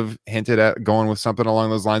kind of hinted at going with something along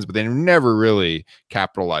those lines, but they never really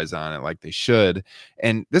capitalized on it like they should.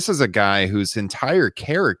 And this is a guy whose entire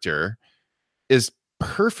character is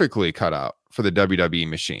perfectly cut out for the WWE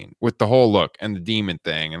machine with the whole look and the demon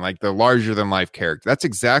thing and the larger than life character. That's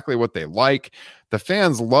exactly what they like. The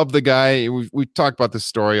fans love the guy. We talked about this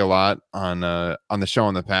story a lot on the show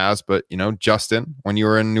in the past, but Justin, when you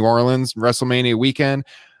were in New Orleans WrestleMania weekend,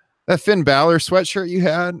 that Finn Balor sweatshirt you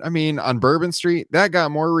had, on Bourbon Street, that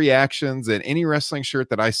got more reactions than any wrestling shirt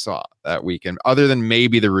that I saw that weekend, other than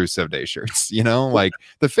maybe the Rusev Day shirts.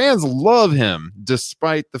 The fans love him,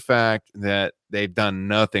 despite the fact that they've done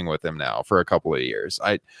nothing with him now for a couple of years.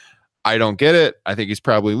 I don't get it. I think he's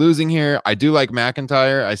probably losing here. I do like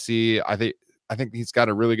McIntyre. I think he's got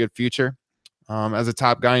a really good future as a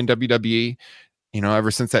top guy in WWE.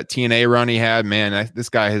 Ever since that TNA run he had, man, this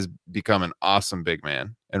guy has become an awesome big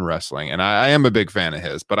man in wrestling. And I am a big fan of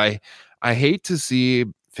his, but I hate to see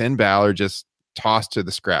Finn Balor just tossed to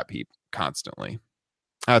the scrap heap constantly.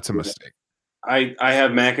 That's a mistake. I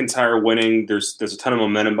have McIntyre winning. There's a ton of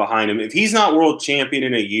momentum behind him. If he's not world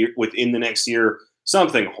champion within the next year,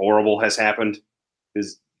 something horrible has happened.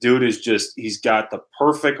 This dude he's got the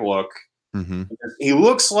perfect look. Mm-hmm. He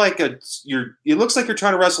looks like you're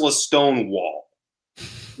trying to wrestle a stone wall.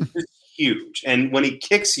 It's huge, and when he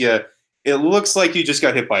kicks you, it looks like you just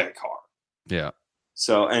got hit by a car. Yeah.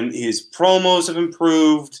 So, and his promos have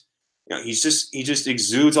improved. He just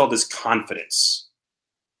exudes all this confidence.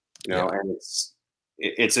 And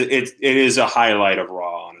it is a highlight of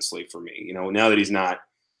Raw, honestly, for me. Now that he's not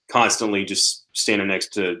constantly just standing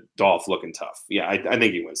next to Dolph looking tough. Yeah, I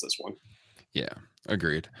think he wins this one. Yeah,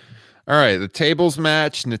 agreed. All right, the tables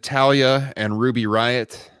match, Natalya and Ruby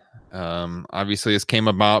Riott. Obviously, this came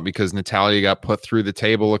about because Natalia got put through the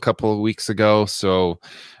table a couple of weeks ago. So,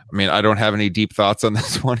 I mean, I don't have any deep thoughts on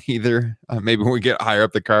this one either. Maybe when we get higher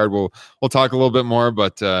up the card, we'll talk a little bit more.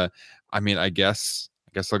 But I mean, I guess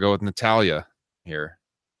I'll go with Natalia here.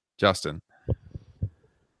 Justin.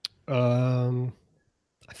 I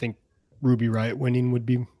think Ruby Riott winning would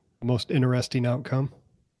be the most interesting outcome.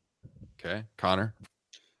 Okay, Connor.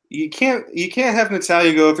 You can't have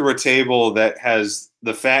Natalia go through a table that has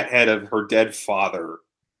the fat head of her dead father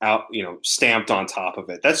out, stamped on top of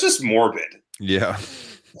it. That's just morbid. Yeah.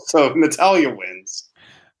 So Natalia wins.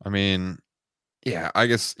 I mean, yeah, I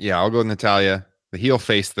guess, I'll go with Natalia. The heel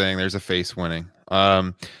face thing, there's a face winning.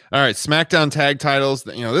 All right, SmackDown tag titles.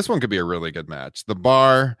 This one could be a really good match. The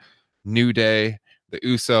Bar, New Day, the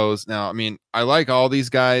Usos. Now, I mean, I like all these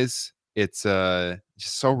guys. It's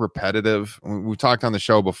just so repetitive. We've talked on the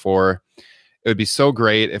show before. It would be so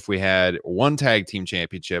great if we had one tag team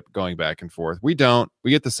championship going back and forth. We don't.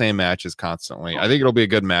 We get the same matches constantly. I think it'll be a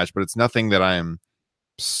good match, but it's nothing that I am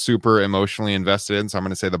super emotionally invested in. So I'm going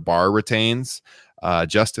to say the Bar retains.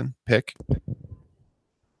 Justin, pick.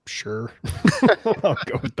 Sure. I'll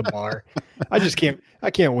go with the Bar. I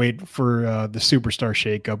can't wait for the Superstar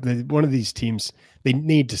shakeup. One of these teams, they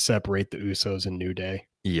need to separate the Usos and New Day.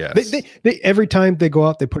 Yes. They every time they go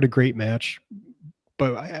out, they put a great match,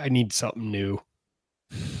 but I need something new.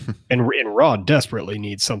 and Raw desperately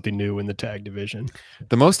needs something new in the tag division.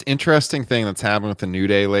 The most interesting thing that's happened with the New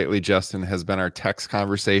Day lately, Justin, has been our text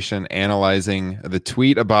conversation analyzing the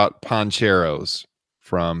tweet about Poncheros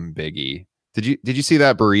from Big E. Did you see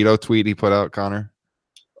that burrito tweet he put out, Connor?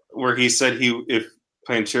 Where he said if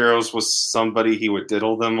Pancheros was somebody, he would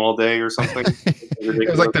diddle them all day or something. It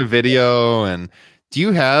was like the video. And do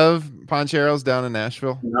you have Poncheros down in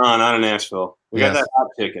Nashville? No, not in Nashville. We got that hot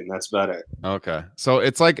chicken. That's about it. Okay. So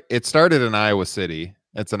it's like, it started in Iowa City.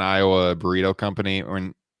 It's an Iowa burrito company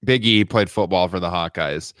when Big E played football for the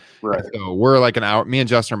Hawkeyes. Right. So we're like an hour, me and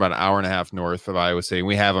Justin are about an hour and a half north of Iowa City.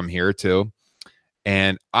 We have them here too.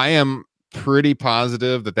 And I am pretty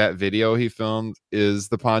positive that video he filmed is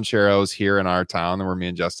the Poncheros here in our town where me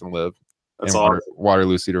and Justin live. That's in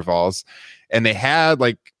Waterloo, Cedar Falls. And they had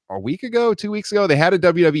like a week ago, 2 weeks ago, they had a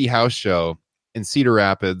WWE house show in Cedar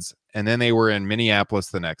Rapids, and then they were in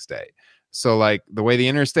Minneapolis the next day. So like the way the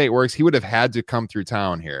interstate works, he would have had to come through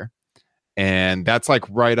town here. And that's like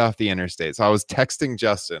right off the interstate. So I was texting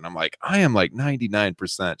Justin. I'm like, I am like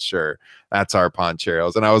 99% sure that's our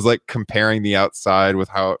Poncheros. And I was like comparing the outside with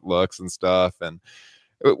how it looks and stuff. And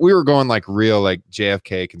we were going like real like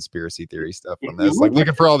JFK conspiracy theory stuff on this, like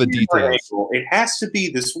looking for all the details. It has to be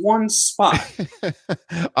this one spot.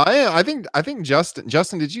 I think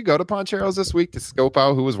Justin, did you go to Poncheros this week to scope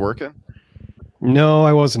out who was working? No,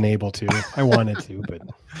 I wasn't able to. I wanted to, but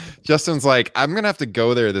Justin's like, I'm gonna have to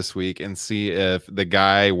go there this week and see if the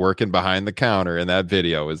guy working behind the counter in that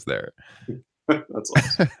video is there. That's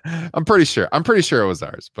awesome. I'm pretty sure it was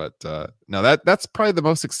ours, but no, that's probably the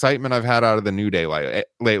most excitement I've had out of the New Day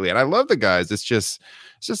lately. And I love the guys. It's just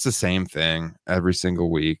the same thing every single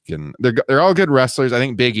week, and they're all good wrestlers. I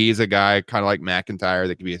think Big E is a guy kind of like McIntyre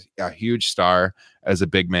that could be a huge star as a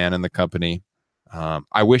big man in the company.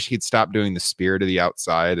 I wish he'd stop doing the spirit of the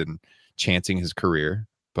outside and chancing his career,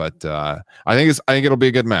 but I think it'll be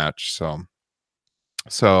a good match.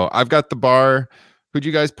 So I've got the Bar. Who'd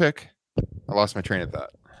you guys pick? I lost my train of thought.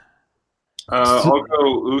 I'll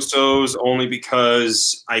go Usos only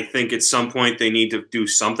because I think at some point they need to do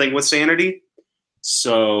something with Sanity.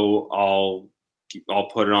 So I'll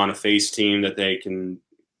put it on a face team that they can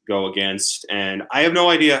go against, and I have no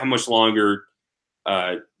idea how much longer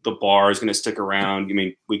the Bar is going to stick around. I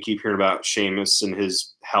mean, we keep hearing about Sheamus and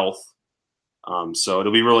his health. So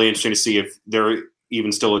it'll be really interesting to see if they're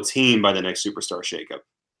even still a team by the next Superstar shakeup.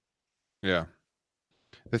 Yeah.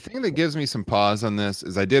 The thing that gives me some pause on this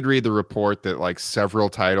is I did read the report that like several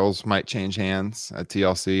titles might change hands at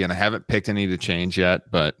TLC, and I haven't picked any to change yet,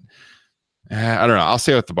 but I don't know. I'll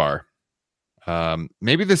stay with the Bar.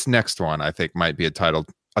 Maybe this next one I think might be a title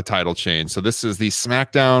change. So this is the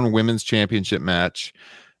SmackDown Women's Championship match.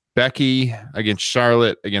 Becky against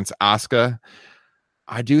Charlotte against Asuka.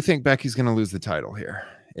 I do think Becky's going to lose the title here.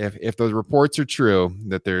 If those reports are true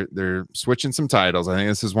that they're switching some titles, I think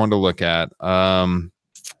this is one to look at.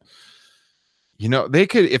 They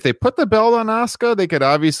could, if they put the belt on Asuka, they could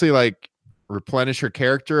obviously like replenish her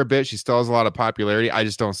character a bit. She still has a lot of popularity. I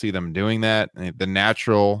just don't see them doing that. The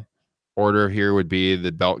natural order here would be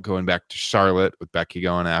the belt going back to Charlotte with Becky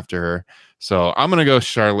going after her. So I'm going to go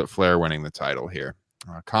Charlotte Flair winning the title here.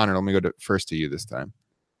 Connor, let me go first to you this time.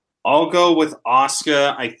 I'll go with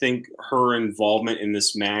Asuka. I think her involvement in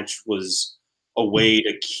this match was a way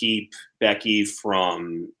to keep Becky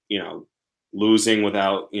from, losing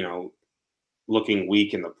without, looking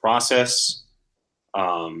weak in the process.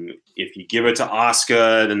 If you give it to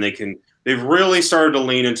Asuka, then they've really started to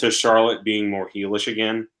lean into Charlotte being more heelish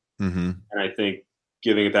again. Mm-hmm. And I think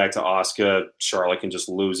giving it back to Asuka, Charlotte can just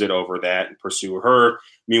lose it over that and pursue her.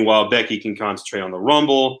 Meanwhile, Becky can concentrate on the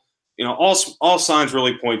Rumble. All signs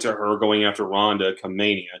really point to her going after Ronda come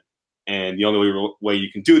Mania. And the only way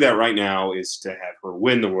you can do that right now is to have her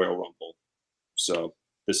win the Royal Rumble. So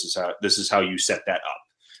this is how you set that up.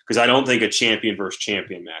 Because I don't think a champion versus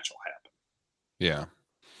champion match will happen. Yeah.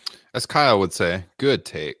 As Kyle would say, good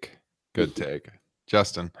take. Good take.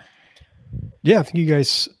 Justin. Yeah, I think you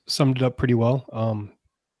guys summed it up pretty well.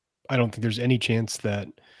 I don't think there's any chance that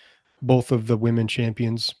both of the women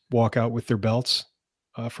champions walk out with their belts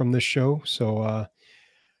from this show. So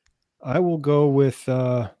I will go with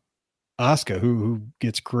Asuka, who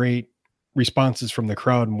gets great responses from the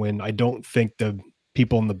crowd when I don't think the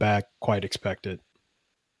people in the back quite expect it.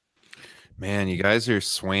 Man, you guys are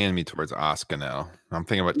swaying me towards Asuka now. I'm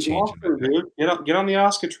thinking about changing it. Dude. Get on the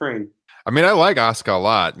Asuka train. I mean, I like Asuka a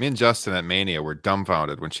lot. Me and Justin at Mania were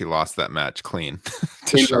dumbfounded when she lost that match clean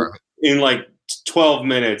to Charlotte. In like 12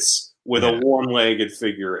 minutes with a one-legged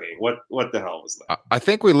figure eight. What the hell was that? I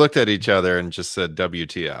think we looked at each other and just said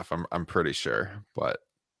WTF. I'm pretty sure. But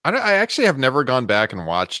I actually have never gone back and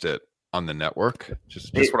watched it on the network.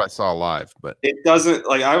 Just what I saw live. But it doesn't,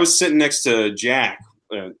 like, I was sitting next to Jack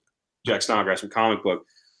Snodgrass from Comic Book.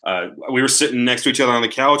 We were sitting next to each other on the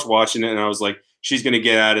couch watching it, and I was like, she's going to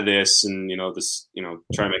get out of this and,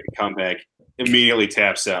 try to make a comeback. Immediately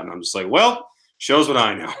taps out, and I'm just like, well, shows what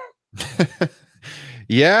I know.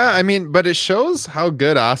 Yeah, I mean, but it shows how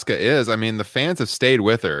good Asuka is. I mean, the fans have stayed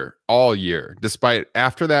with her all year, despite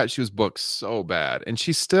after that she was booked so bad. And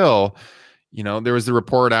she still, there was the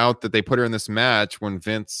report out that they put her in this match when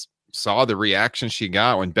Vince saw the reaction she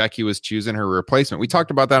got when Becky was choosing her replacement. We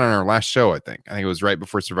talked about that on our last show, I think. I think it was right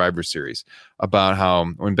before Survivor Series, about how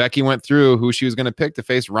when Becky went through who she was going to pick to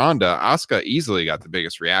face Ronda, Asuka easily got the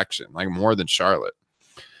biggest reaction, like more than Charlotte.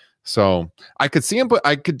 So I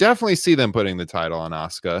could definitely see them putting the title on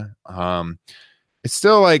Asuka. It's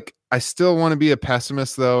still like, I still want to be a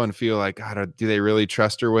pessimist though, and feel like, God, do they really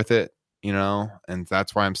trust her with it? And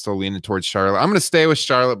that's why I'm still leaning towards Charlotte. I'm going to stay with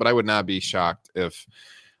Charlotte, but I would not be shocked if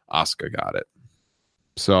Asuka got it.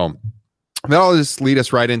 So that'll just lead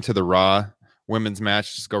us right into the Raw women's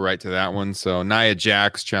match. Just go right to that one. So Nia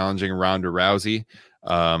Jax challenging Ronda Rousey.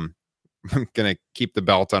 I'm gonna keep the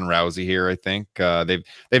belt on Rousey here. I think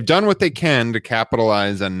they've done what they can to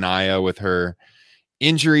capitalize on Nia with her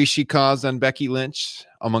injury she caused on Becky Lynch,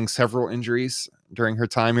 among several injuries during her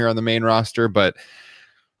time here on the main roster. But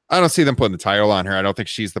I don't see them putting the title on her. I don't think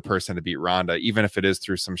she's the person to beat Ronda, even if it is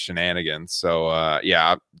through some shenanigans. So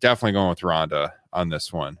yeah, definitely going with Ronda on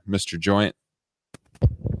this one, Mr. Joint.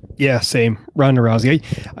 Yeah, same. Ronda Rousey.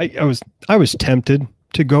 I was tempted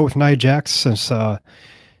to go with Nia Jax since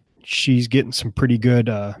she's getting some pretty good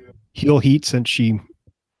heel heat since she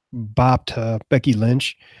bopped Becky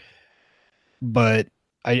Lynch, but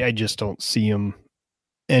I just don't see him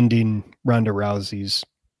ending Ronda Rousey's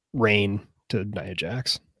reign to Nia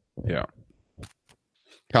Jax. Yeah.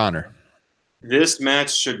 Connor. This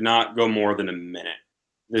match should not go more than a minute.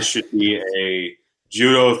 This should be a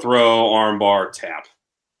judo throw, armbar, tap.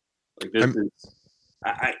 Like this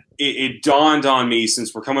it dawned on me,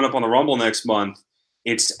 since we're coming up on the Rumble next month,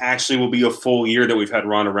 it's actually will be a full year that we've had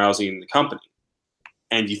Ronda Rousey in the company.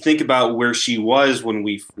 And you think about where she was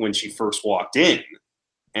when she first walked in,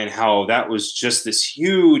 and how that was just this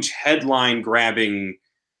huge headline grabbing,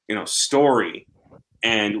 story.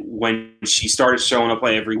 And when she started showing up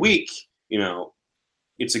every week,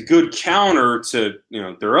 it's a good counter to,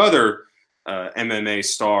 their other MMA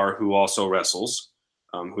star who also wrestles,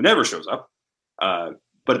 who never shows up.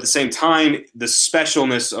 But at the same time, the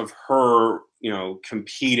specialness of her,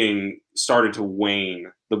 competing started to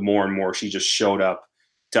wane the more and more she just showed up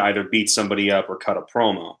to either beat somebody up or cut a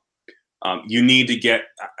promo. You need to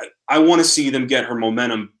I want to see them get her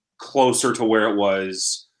momentum closer to where it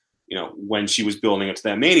was, when she was building up to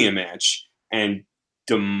that Mania match, and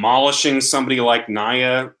demolishing somebody like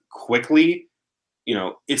Nia quickly.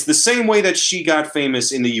 It's the same way that she got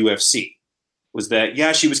famous in the UFC. Was that,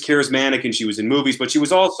 yeah, she was charismatic and she was in movies, but she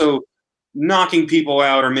was also knocking people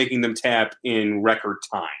out or making them tap in record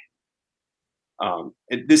time.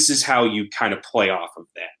 This is how you kind of play off of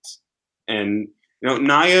that. And,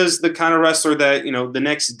 Nia's the kind of wrestler that, the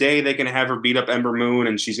next day they can have her beat up Ember Moon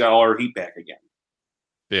and she's got all her heat back again.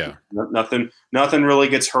 Yeah. Nothing really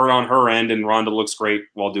gets hurt on her end, and Ronda looks great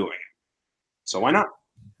while doing it. So why not?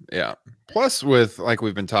 Yeah. Plus, with like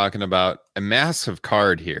we've been talking about, a massive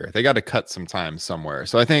card here, they got to cut some time somewhere.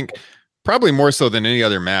 So I think probably more so than any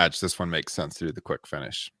other match, this one makes sense to do the quick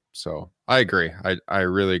finish. So I agree. I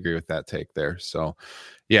really agree with that take there. So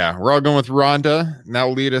yeah, we're all going with Ronda. And that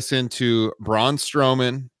will lead us into Braun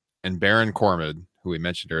Strowman and Baron Corbin, who we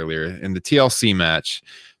mentioned earlier in the TLC match.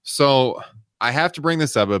 So I have to bring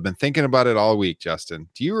this up. I've been thinking about it all week, Justin.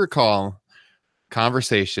 Do you recall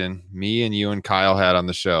conversation me and you and Kyle had on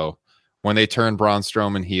the show when they turned Braun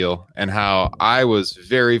Strowman heel, and how I was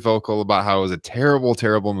very vocal about how it was a terrible,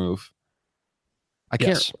 terrible move? I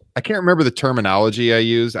can't remember the terminology I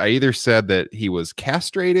used. I either said that he was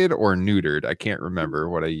castrated or neutered. I can't remember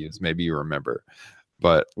what I used. Maybe you remember,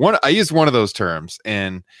 but I used one of those terms,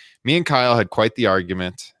 and me and Kyle had quite the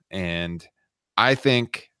argument. And I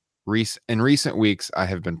think in recent weeks I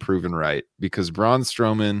have been proven right, because Braun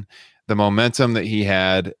Strowman, the momentum that he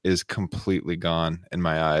had is completely gone in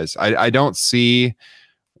my eyes. I don't see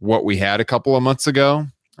what we had a couple of months ago.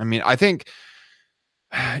 I mean, I think,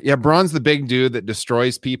 yeah, Braun's the big dude that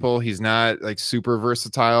destroys people. He's not like super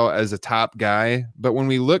versatile as a top guy. But when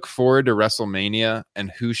we look forward to WrestleMania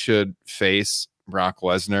and who should face Brock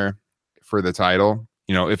Lesnar for the title,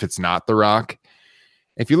 if it's not The Rock,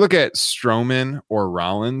 if you look at Strowman or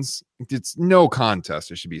Rollins, it's no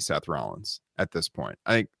contest. It should be Seth Rollins at this point.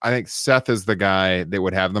 I think Seth is the guy that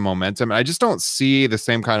would have the momentum. I just don't see the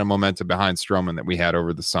same kind of momentum behind Strowman that we had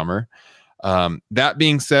over the summer. That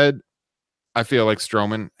being said, I feel like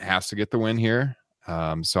Strowman has to get the win here.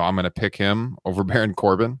 So I'm going to pick him over Baron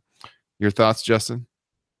Corbin. Your thoughts, Justin?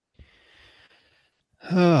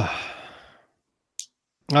 I've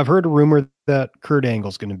heard a rumor that Kurt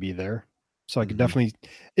Angle's going to be there. So I could definitely,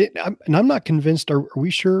 and I'm not convinced. Are we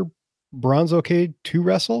sure Braun's okay to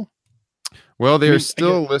wrestle? Well, they're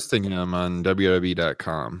still listing him on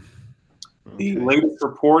WWE.com. The latest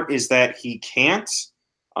report is that he can't.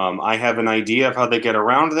 I have an idea of how they get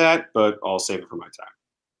around that, but I'll save it for my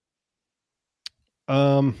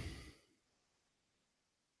time.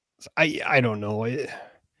 I don't know.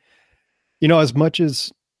 As much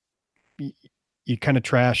as you kind of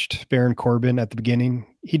trashed Baron Corbin at the beginning,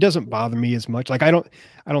 he doesn't bother me as much. Like I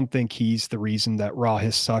don't think he's the reason that Raw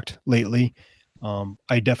has sucked lately.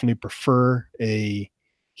 I definitely prefer a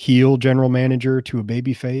heel general manager to a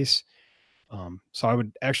baby face. So I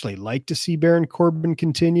would actually like to see Baron Corbin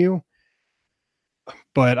continue,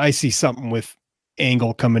 but I see something with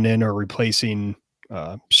Angle coming in or replacing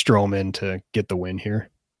Strowman to get the win here.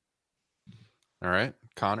 All right,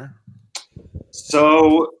 Connor.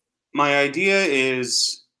 So my idea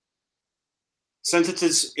is, since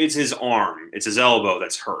it's his arm, it's his elbow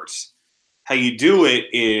that's hurt, how you do it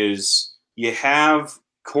is you have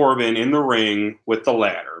Corbin in the ring with the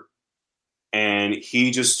ladder, and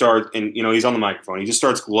he just starts, and he's on the microphone. He just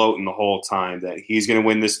starts gloating the whole time that he's going to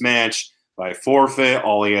win this match by forfeit.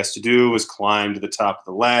 All he has to do is climb to the top of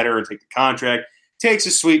the ladder and take the contract. Takes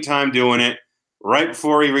his sweet time doing it. Right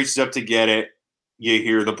before he reaches up to get it, you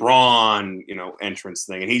hear the Braun, entrance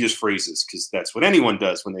thing, and he just freezes, because that's what anyone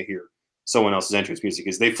does when they hear someone else's entrance music,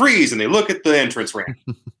 is they freeze and they look at the entrance ramp.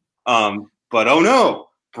 But oh no,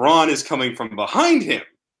 Braun is coming from behind him.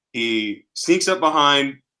 He sneaks up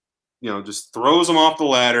behind, just throws him off the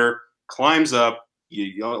ladder, climbs up.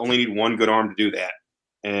 You only need one good arm to do that,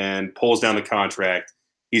 and pulls down the contract.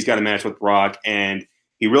 He's got a match with Brock, and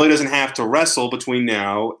he really doesn't have to wrestle between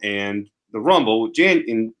now and the Rumble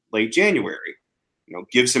in late January.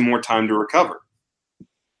 Gives him more time to recover.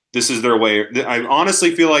 This is their way. I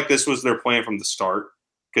honestly feel like this was their plan from the start,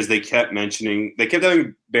 because they kept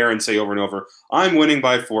having Baron say over and over, "I'm winning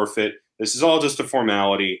by forfeit. This is all just a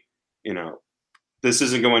formality. This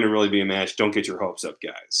isn't going to really be a match. Don't get your hopes up,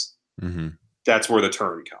 guys." Mm-hmm. That's where the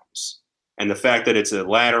turn comes. And the fact that it's a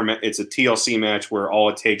TLC match where all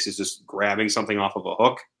it takes is just grabbing something off of a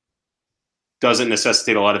hook doesn't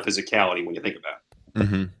necessitate a lot of physicality when you think about it.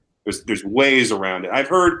 Mm-hmm. There's ways around it. I've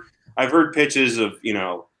heard pitches of,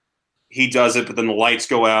 he does it, but then the lights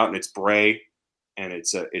go out and it's Bray, and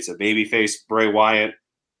it's a babyface Bray Wyatt.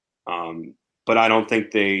 But I don't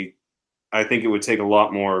think I think it would take a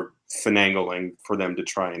lot more finagling for them to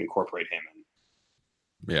try and incorporate him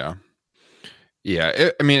in. Yeah. Yeah.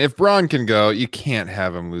 If Braun can go, you can't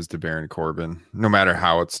have him lose to Baron Corbin, no matter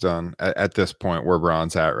how it's done at this point where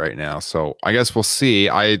Braun's at right now. So I guess we'll see.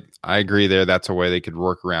 I agree there. That's a way they could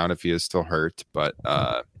work around if he is still hurt. But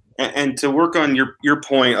and to work on your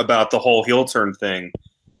point about the whole heel turn thing,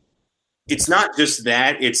 it's not just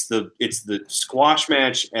that. It's the squash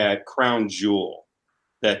match at Crown Jewel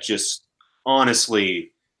that just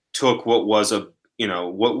honestly took what was a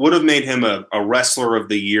what would have made him a wrestler of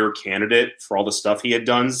the year candidate for all the stuff he had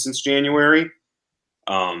done since January,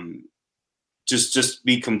 just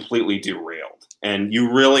be completely derailed. And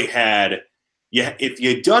you really had, if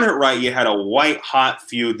you had done it right, you had a white hot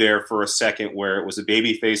feud there for a second where it was a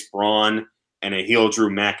babyface Braun and a heel Drew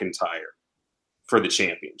McIntyre for the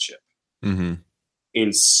championship. Mm-hmm.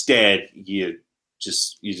 Instead, you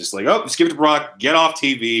just like, oh, just give it to Brock, get off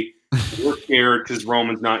TV. We're scared because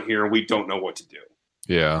Roman's not here and we don't know what to do.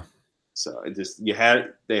 Yeah. So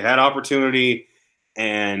they had opportunity,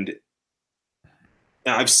 and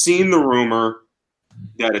I've seen the rumor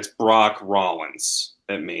that it's Brock Rollins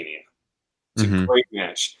at Mania. It's a great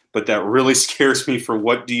match, but that really scares me for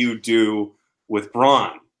what do you do with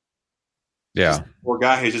Braun? Yeah. This poor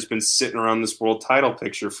guy has just been sitting around this world title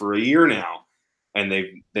picture for a year now, and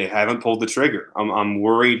they haven't pulled the trigger. I'm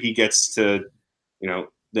worried he gets to,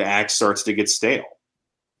 the act starts to get stale.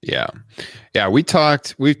 Yeah. Yeah. We've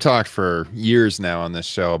talked for years now on this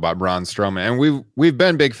show about Braun Strowman, and we've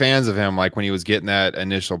been big fans of him. Like when he was getting that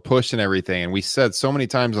initial push and everything. And we said so many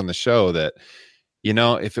times on the show that,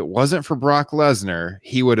 if it wasn't for Brock Lesnar,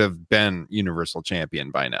 he would have been Universal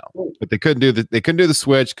Champion by now, but they couldn't do the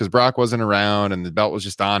switch because Brock wasn't around and the belt was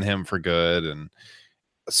just on him for good. And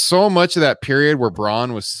so much of that period where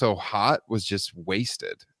Braun was so hot was just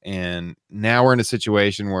wasted. And now we're in a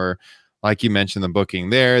situation where, like you mentioned, the booking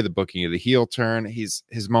of the heel turn, his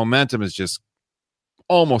momentum is just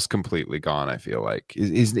almost completely gone. I feel like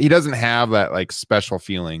he doesn't have that like special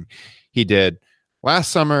feeling he did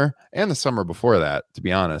last summer and the summer before that, to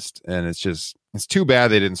be honest. And it's too bad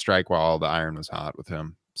they didn't strike while all the iron was hot with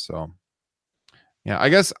him. So yeah, I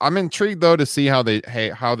guess I'm intrigued though to see how they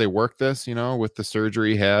work this, with the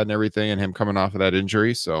surgery he had and everything and him coming off of that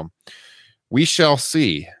injury. So we shall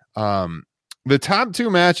see. The top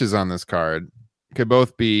two matches on this card could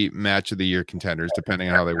both be match of the year contenders, depending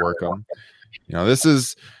on how they work them. This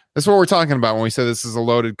is what we're talking about when we say this is a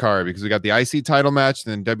loaded card, because we got the IC title match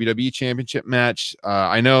and then WWE championship match.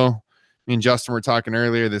 I know me and Justin were talking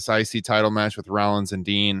earlier, this IC title match with Rollins and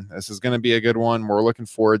Dean. This is going to be a good one. We're looking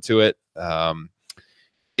forward to it.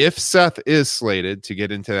 If Seth is slated to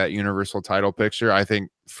get into that Universal title picture, I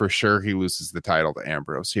think for sure he loses the title to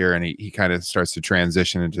Ambrose here, and he kind of starts to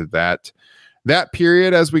transition into that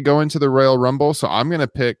period as we go into the Royal Rumble. So I'm going to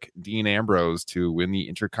pick Dean Ambrose to win the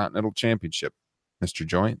Intercontinental Championship. Mr.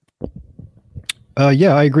 Joint?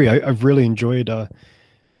 Yeah, I agree. I've really enjoyed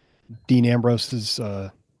Dean Ambrose's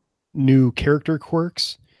new character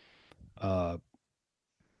quirks.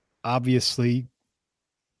 Obviously,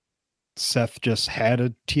 Seth just had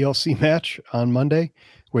a TLC match on Monday,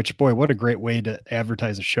 which, boy, what a great way to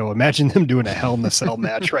advertise a show. Imagine them doing a Hell in a Cell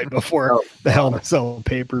match right before the Hell in a Cell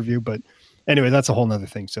pay-per-view. But anyway, that's a whole nother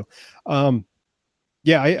thing. So,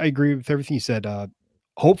 yeah, I agree with everything you said.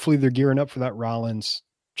 Hopefully they're gearing up for that Rollins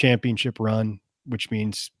championship run, which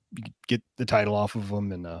means you get the title off of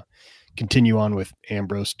them and continue on with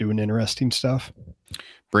Ambrose doing interesting stuff.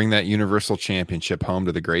 Bring that Universal Championship home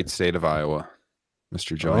to the great state of Iowa,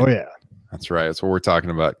 Mr. Joint. Oh, yeah. That's right. That's what we're talking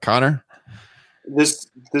about. Connor? This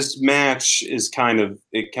match is kind of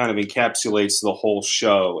encapsulates the whole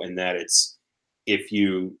show, in that it's, if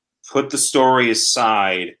you put the story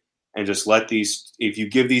aside and just if you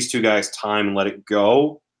give these two guys time and let it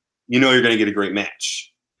go, you're going to get a great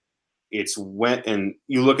match. And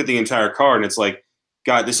you look at the entire card and it's like,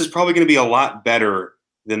 God, this is probably going to be a lot better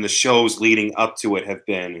than the shows leading up to it have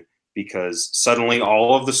been, because suddenly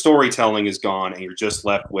all of the storytelling is gone and you're just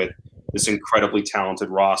left with this incredibly talented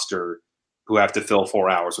roster who have to fill 4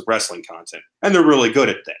 hours of wrestling content. And they're really good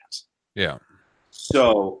at that. Yeah.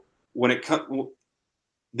 So when it comes,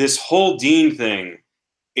 this whole Dean thing,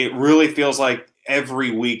 it really feels like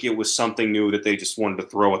every week it was something new that they just wanted to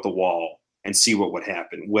throw at the wall and see what would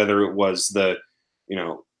happen. Whether it was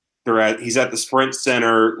he's at the Sprint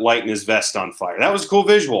Center lighting his vest on fire. That was a cool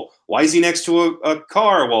visual. Why is he next to a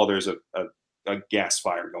car while there's a gas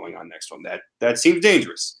fire going on next to him? That seems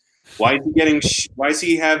dangerous. Why is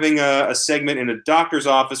he having a segment in a doctor's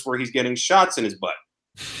office where he's getting shots in his butt?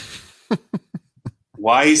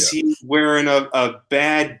 Why is he wearing a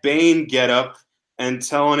bad Bane getup and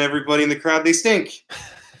telling everybody in the crowd they stink?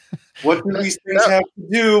 What do these things have to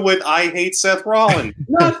do with I hate Seth Rollins?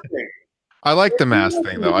 Nothing. I like the mask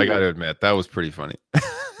thing, though. I got to admit, that was pretty funny.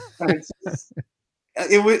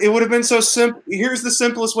 It would have been so simple. Here's the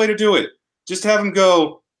simplest way to do it. Just have him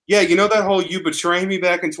go, yeah, that whole you betraying me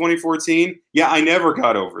back in 2014? Yeah, I never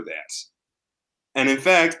got over that. And in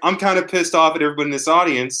fact, I'm kind of pissed off at everybody in this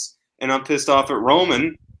audience, and I'm pissed off at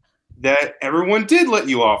Roman that everyone did let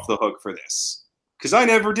you off the hook for this. Because I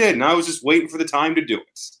never did, and I was just waiting for the time to do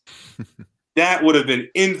it. That would have been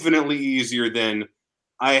infinitely easier than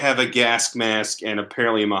I have a gas mask and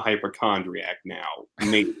apparently I'm a hypochondriac now.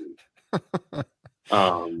 Maybe.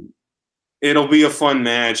 It'll be a fun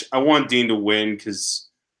match. I want Dean to win because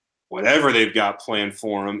whatever they've got planned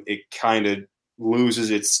for him, it kind of loses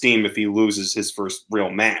its steam if he loses his first real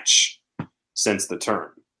match since the turn.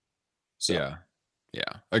 So.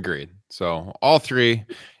 Yeah, agreed. So all three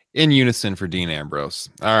in unison for Dean Ambrose.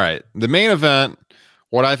 All right, the main event,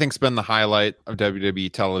 what I think's been the highlight of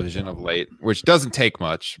WWE television of late, which doesn't take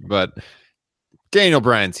much, but Daniel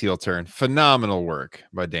Bryan's heel turn. Phenomenal work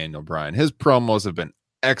by Daniel Bryan. His promos have been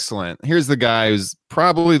excellent. Here's the guy who's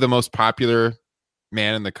probably the most popular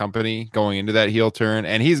man in the company going into that heel turn,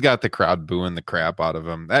 and he's got the crowd booing the crap out of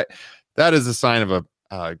him. That is a sign of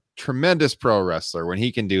a tremendous pro wrestler when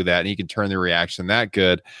he can do that and he can turn the reaction that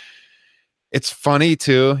good. It's funny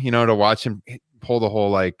too, to watch him pull the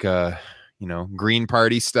whole Green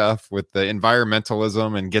Party stuff with the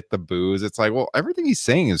environmentalism and get the boos. It's like, well, everything he's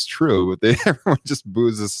saying is true, but everyone just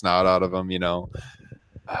boos the snot out of him,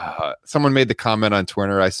 Someone made the comment on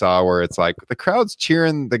Twitter I saw where it's like the crowd's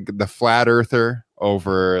cheering the flat earther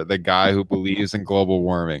over the guy who believes in global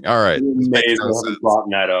warming. All right. Haven't brought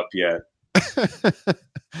that up yet.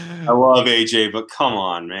 I love AJ, but come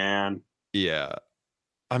on, man. Yeah.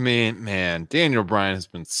 I mean, man, Daniel Bryan has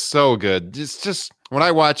been so good. Just when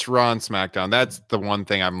I watch Raw and SmackDown, that's the one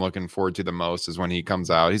thing I'm looking forward to the most is when he comes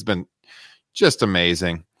out. He's been just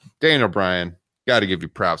amazing. Daniel Bryan, got to give you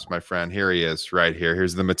props, my friend. Here he is right here.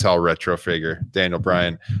 Here's the Mattel retro figure, Daniel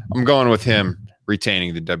Bryan. I'm going with him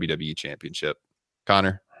retaining the WWE Championship.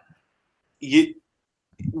 Connor?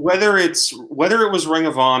 Whether it was Ring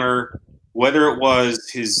of Honor, whether it was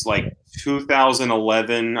his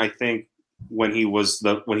 2011, I think, when he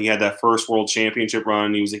had that first world championship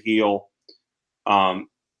run, he was a heel.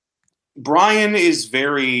 Bryan is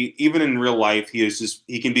even in real life,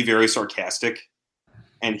 he can be very sarcastic,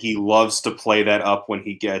 and he loves to play that up when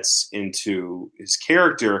he gets into his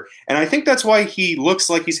character. And I think that's why he looks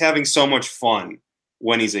like he's having so much fun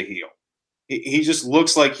when he's a heel. He just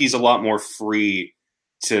looks like he's a lot more free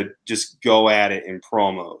to just go at it in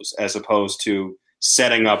promos as opposed to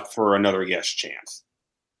setting up for another yes chant.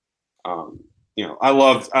 I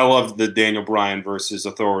loved the Daniel Bryan versus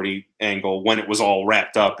Authority angle when it was all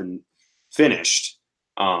wrapped up and finished.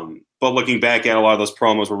 But looking back at a lot of those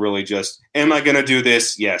promos were really just, am I going to do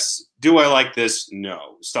this? Yes. Do I like this?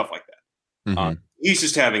 No. Stuff like that. Mm-hmm. He's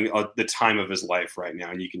just having the time of his life right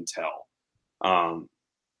now, and you can tell.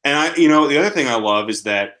 And the other thing I love is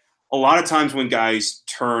that a lot of times when guys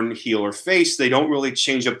turn heel or face, they don't really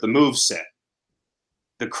change up the moveset.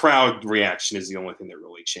 The crowd reaction is the only thing that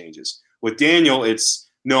really changes. With Daniel, it's,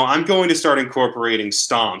 no, I'm going to start incorporating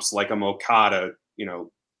stomps like I'm Okada,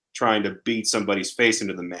 trying to beat somebody's face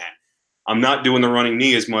into the mat. I'm not doing the running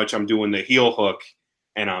knee as much. I'm doing the heel hook,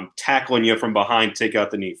 and I'm tackling you from behind, take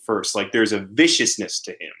out the knee first. Like, there's a viciousness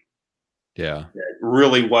to him. Yeah.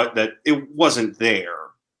 That it wasn't there,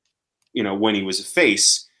 when he was a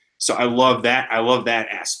face. So I love that. I love that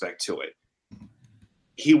aspect to it.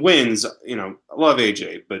 He wins, I love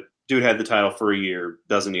AJ, but dude had the title for a year,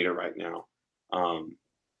 doesn't need it right now.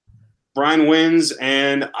 Bryan wins,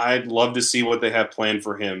 and I'd love to see what they have planned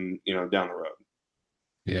for him, down the road.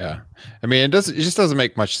 Yeah. I mean, it just doesn't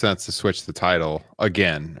make much sense to switch the title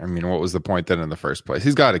again. I mean, what was the point then in the first place?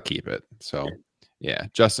 He's got to keep it. So, yeah.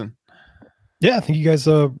 Justin? Yeah, I think you guys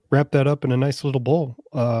wrapped that up in a nice little bowl.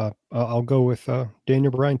 I'll go with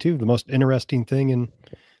Daniel Bryan, too. The most interesting thing in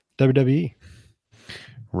WWE.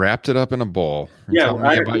 Wrapped it up in a bowl. Tell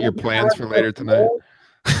me about your plans for later tonight.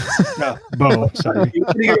 Bow, sorry. You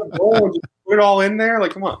get a bowl and just put it all in there?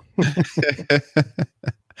 Like, come on.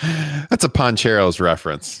 That's a Poncheros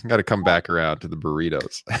reference. Got to come back around to the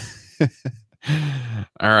burritos.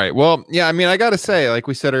 All right. Well, yeah, I mean, I got to say, like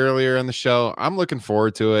we said earlier in the show, I'm looking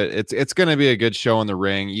forward to it. It's going to be a good show in the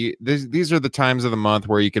ring. These are the times of the month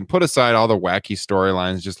where you can put aside all the wacky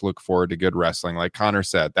storylines, just look forward to good wrestling. Like Connor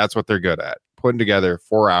said, that's what they're good at. Putting together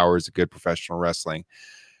 4 hours of good professional wrestling.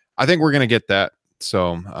 I think we're going to get that.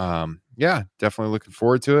 So, yeah, definitely looking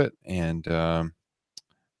forward to it. And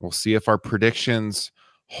we'll see if our predictions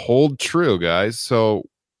hold true, guys. So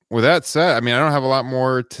with that said, I mean, I don't have a lot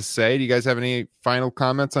more to say. Do you guys have any final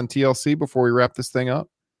comments on TLC before we wrap this thing up?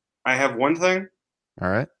 I have one thing. All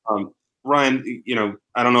right. Ryan,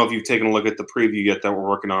 I don't know if you've taken a look at the preview yet that we're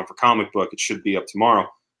working on for Comic Book. It should be up tomorrow,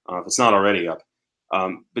 if it's not already up.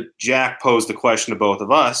 But Jack posed a question to both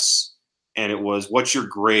of us, and it was, what's your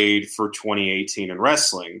grade for 2018 in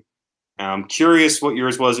wrestling? I'm curious what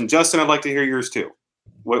yours was. And Justin, I'd like to hear yours too.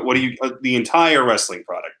 What do you, the entire wrestling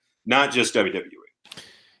product, not just WWE?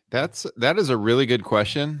 That is a really good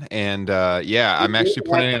question, and yeah, I'm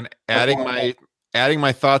actually adding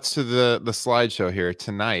my thoughts to the slideshow here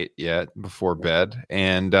tonight yet before bed,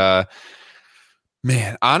 and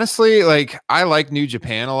man, honestly, like I like New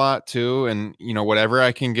Japan a lot too, and whatever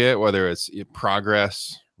I can get, whether it's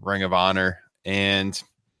Progress, Ring of Honor, and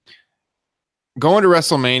going to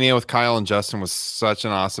WrestleMania with Kyle and Justin was such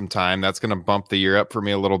an awesome time. That's going to bump the year up for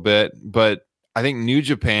me a little bit, but I think New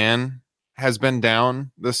Japan has been down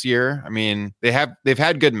this year. I mean, they've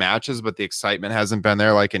had good matches, but the excitement hasn't been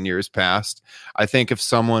there like in years past. I think if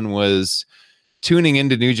someone was tuning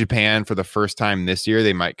into New Japan for the first time this year,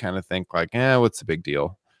 they might kind of think like, what's the big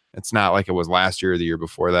deal? It's not like it was last year or the year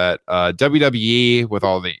before that. WWE with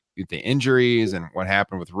all the injuries and what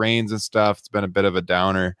happened with Reigns and stuff, it's been a bit of a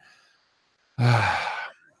downer.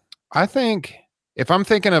 I think if I'm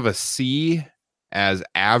thinking of a C as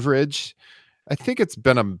average, I think it's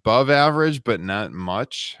been above average, but not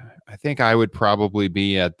much. I think I would probably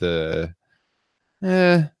be at the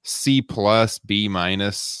C plus, B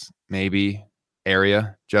minus, maybe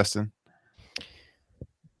area. Justin?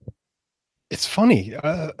 It's funny.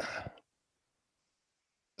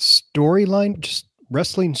 Storyline, just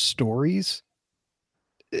wrestling stories.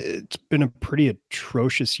 It's been a pretty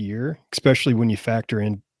atrocious year, especially when you factor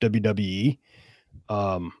in WWE.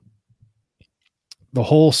 The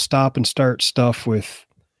whole stop and start stuff with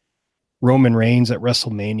Roman Reigns at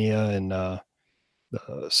WrestleMania and the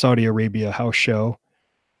Saudi Arabia house show,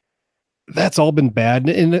 that's all been bad.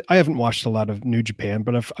 And I haven't watched a lot of New Japan,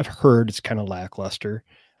 but I've heard it's kind of lackluster.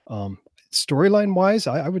 Storyline wise,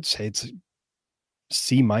 I would say it's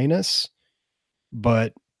C minus,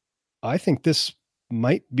 but I think this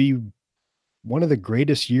might be one of the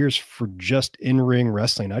greatest years for just in-ring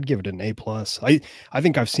wrestling. I'd give it an A plus. I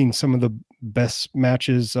think I've seen some of the best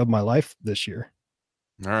matches of my life this year.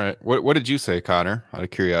 All right. What did you say, Connor? Out of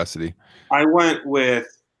curiosity. I went with,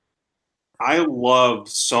 I loved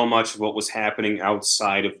so much of what was happening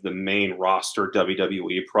outside of the main roster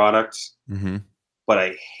WWE product, but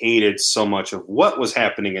I hated so much of what was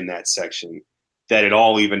happening in that section that it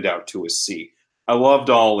all evened out to a C. I loved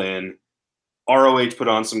All In. ROH put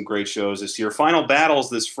on some great shows this year. Final Battles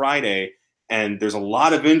this Friday, and there's a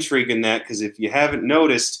lot of intrigue in that because if you haven't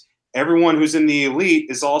noticed, everyone who's in the Elite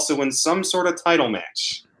is also in some sort of title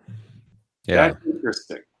match. Yeah. That's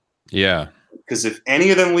interesting. Yeah. Because if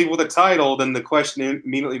any of them leave with a title, then the question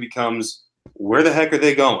immediately becomes, where the heck are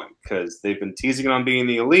they going? Because they've been teasing on being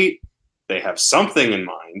the Elite. They have something in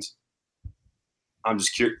mind. I'm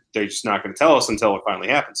just curious. They're just not going to tell us until it finally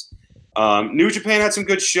happens. New Japan had some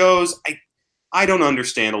good shows. I don't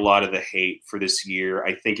understand a lot of the hate for this year.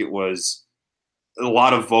 I think it was a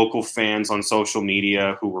lot of vocal fans on social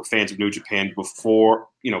media who were fans of New Japan before,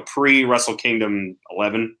 pre-Wrestle Kingdom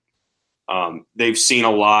 11. They've seen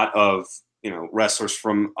a lot of, wrestlers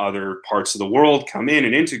from other parts of the world come in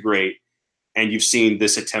and integrate, and you've seen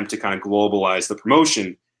this attempt to kind of globalize the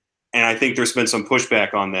promotion. And I think there's been some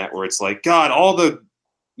pushback on that where it's like, God, all the,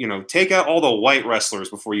 take out all the white wrestlers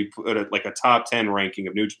before you put a top 10 ranking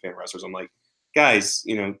of New Japan wrestlers. I'm like, guys,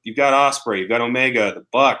 you've got Ospreay, you've got Omega, the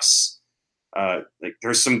Bucks.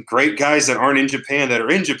 There's some great guys that aren't in Japan that are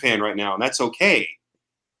in Japan right now, and that's okay.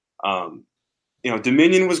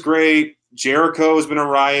 Dominion was great. Jericho has been a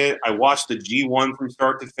riot. I watched the G1 from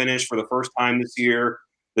start to finish for the first time this year.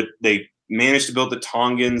 They managed to build the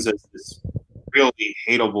Tongans as this really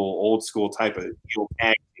hateable old school type of heel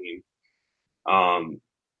tag team. I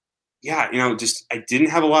didn't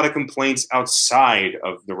have a lot of complaints outside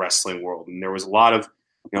of the wrestling world. And there was a lot of,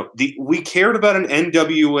 we cared about an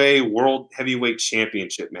NWA World Heavyweight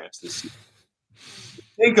Championship match this year.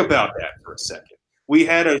 Think about that for a second. We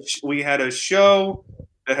had a show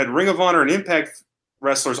that had Ring of Honor and Impact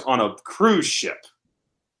wrestlers on a cruise ship.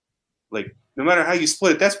 Like, no matter how you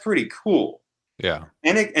split it, that's pretty cool. Yeah.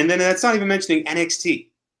 And then that's not even mentioning NXT.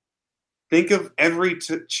 Think of every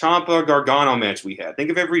Ciampa Gargano match we had.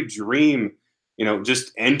 Think of every Dream,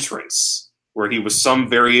 just entrance where he was some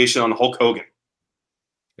variation on Hulk Hogan.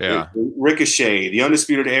 Yeah. Ricochet, the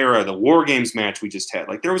Undisputed Era, the War Games match we just had.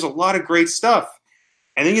 Like, there was a lot of great stuff.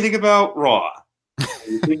 And then you think about Raw. And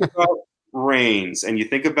you think about Reigns. And you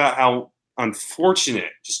think about how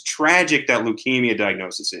unfortunate, just tragic that leukemia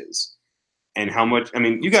diagnosis is. And how much,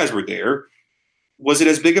 you guys were there. Was it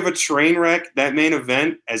as big of a train wreck, that main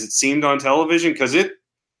event, as it seemed on television? Because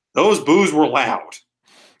those boos were loud.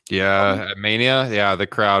 Yeah, at Mania, the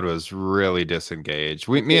crowd was really disengaged.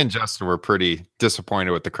 Me and Justin were pretty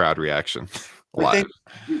disappointed with the crowd reaction. Live.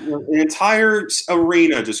 An entire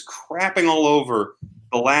arena just crapping all over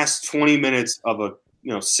the last 20 minutes of a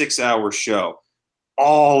 6-hour show.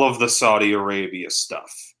 All of the Saudi Arabia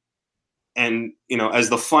stuff. and as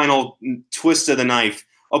the final twist of the knife,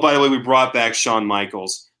 oh, by the way, we brought back Shawn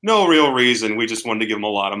Michaels. No real reason. We just wanted to give him a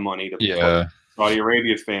lot of money to Saudi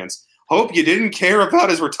Arabia fans. Hope you didn't care about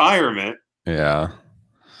his retirement. Yeah.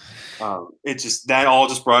 It just that all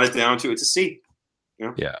just brought it down to it's a C.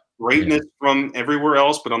 Yeah. Greatness from everywhere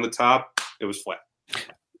else, but on the top, it was flat.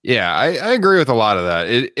 Yeah, I agree with a lot of that.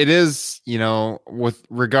 It is, with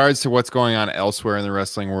regards to what's going on elsewhere in the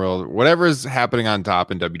wrestling world, whatever is happening on top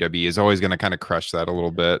in WWE is always going to kind of crush that a little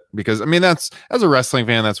bit, because I mean, that's, as a wrestling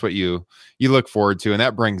fan, that's what you look forward to, and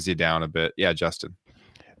that brings you down a bit. Yeah, Justin.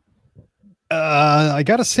 I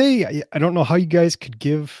gotta say, I don't know how you guys could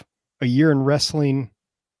give a year in wrestling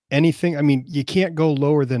anything. I mean, you can't go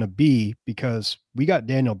lower than a B because we got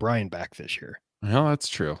Daniel Bryan back this year. Well, that's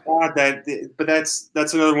true. God, but that's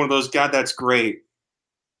another one of those. God, that's great.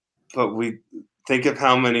 But we think of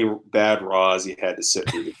how many bad Raws he had to sit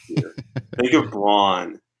through this year. Think of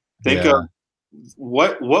Braun. Think of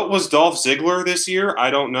what was Dolph Ziggler this year? I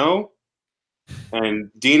don't know. And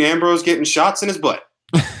Dean Ambrose getting shots in his butt.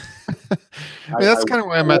 That's kind of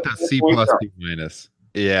why I'm at that C plus B minus.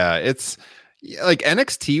 Yeah, it's like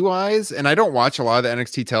NXT wise, and I don't watch a lot of the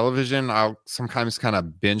NXT television. I'll sometimes kind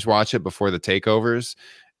of binge watch it before the takeovers,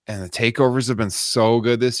 and the takeovers have been so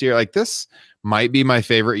good this year. Like, this might be my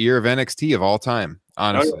favorite year of NXT of all time,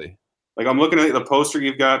 honestly. Like, I'm looking at the poster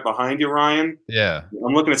you've got behind you, Ryan. Yeah.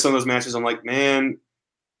 I'm looking at some of those matches. I'm like, man,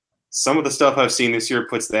 some of the stuff I've seen this year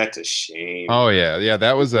puts that to shame. Oh, yeah. Yeah,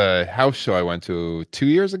 that was a house show I went to 2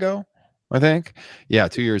 years ago, I think. Yeah,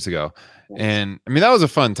 2 years ago. And I mean, that was a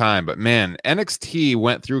fun time, but man, NXT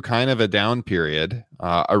went through kind of a down period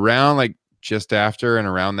around like just after and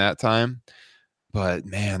around that time. But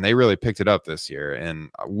man, they really picked it up this year.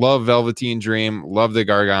 And I love Velveteen Dream, love the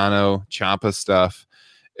Gargano, Ciampa stuff.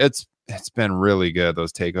 It's been really good,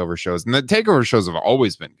 those takeover shows. And the takeover shows have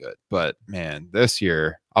always been good. But man, this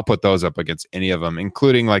year, I'll put those up against any of them,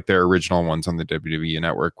 including like their original ones on the WWE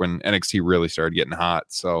network when NXT really started getting hot.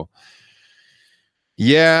 So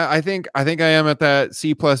yeah, I think I am at that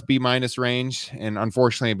C plus B minus range, and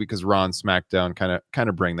unfortunately, because Raw and SmackDown kind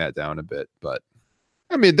of bring that down a bit. But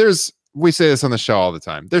I mean, we say this on the show all the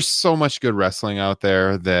time. There's so much good wrestling out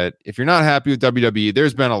there that if you're not happy with WWE,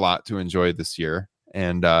 there's been a lot to enjoy this year,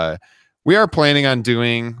 and we are planning on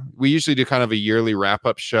we usually do kind of a yearly wrap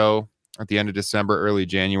up show at the end of December, early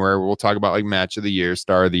January, where we'll talk about like match of the year,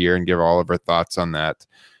 star of the year, and give all of our thoughts on that.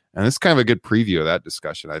 And this is kind of a good preview of that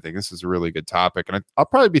discussion. I think this is a really good topic, and I'll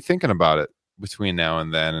probably be thinking about it between now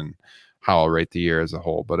and then and how I'll rate the year as a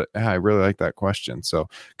whole. But I really like that question. So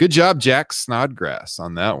good job, Jack Snodgrass,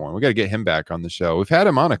 on that one. We got to get him back on the show. We've had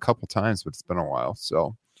him on a couple times, but it's been a while.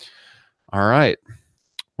 So, all right.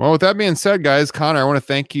 Well, with that being said, guys, Connor, I want to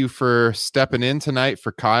thank you for stepping in tonight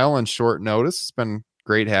for Kyle on short notice. It's been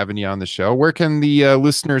great having you on the show. Where can the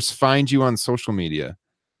listeners find you on social media?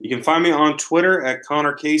 You can find me on Twitter at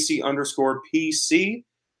ConnorCasey_PC.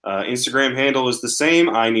 Instagram handle is the same.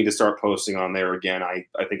 I need to start posting on there again. I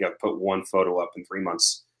think I've put one photo up in 3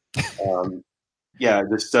 months.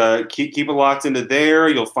 Just keep it locked into there.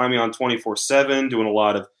 You'll find me on 24/7 doing a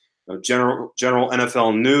lot of general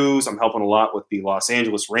NFL news. I'm helping a lot with the Los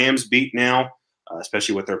Angeles Rams beat now,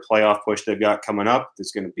 especially with their playoff push they've got coming up.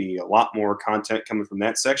 There's going to be a lot more content coming from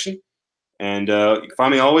that section. And you can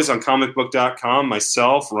find me always on comicbook.com.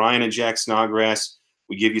 Myself, Ryan, and Jack Snodgrass,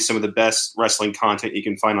 we give you some of the best wrestling content you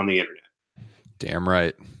can find on the internet. Damn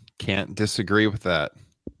right. Can't disagree with that.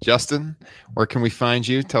 Justin, where can we find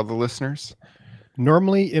you? Tell the listeners.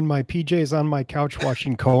 Normally in my PJs on my couch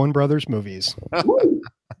watching Coen Brothers movies.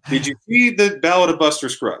 Did you see the Ballad of Buster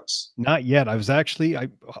Scruggs? Not yet. I was actually, I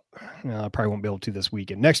probably won't be able to this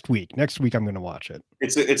weekend. Next week I'm going to watch it.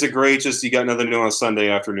 It's a great, just you got nothing to do on a Sunday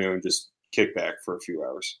afternoon, just kick back for a few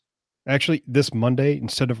hours. Actually, this Monday,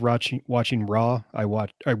 instead of watching Raw, I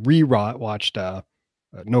watched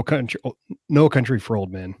No Country for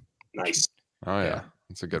Old Men. Nice. Oh yeah,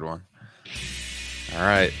 that's a good one. All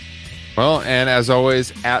right. Well, and as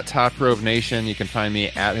always, at Top Rope Nation, you can find me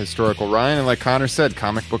at Historical Ryan, and like Connor said,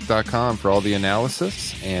 comicbook.com for all the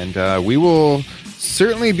analysis. And we will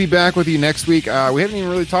certainly be back with you next week. We haven't even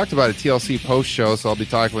really talked about a TLC post show, so I'll be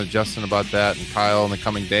talking with Justin about that and Kyle in the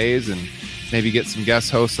coming days, and maybe get some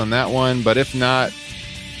guest hosts on that one. But if not,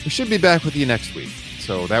 we should be back with you next week.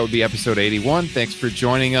 So that would be episode 81. Thanks for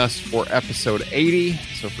joining us for episode 80.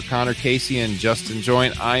 So for Connor Casey and Justin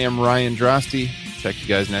Joint, I am Ryan Drosty. Check you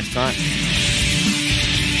guys next time.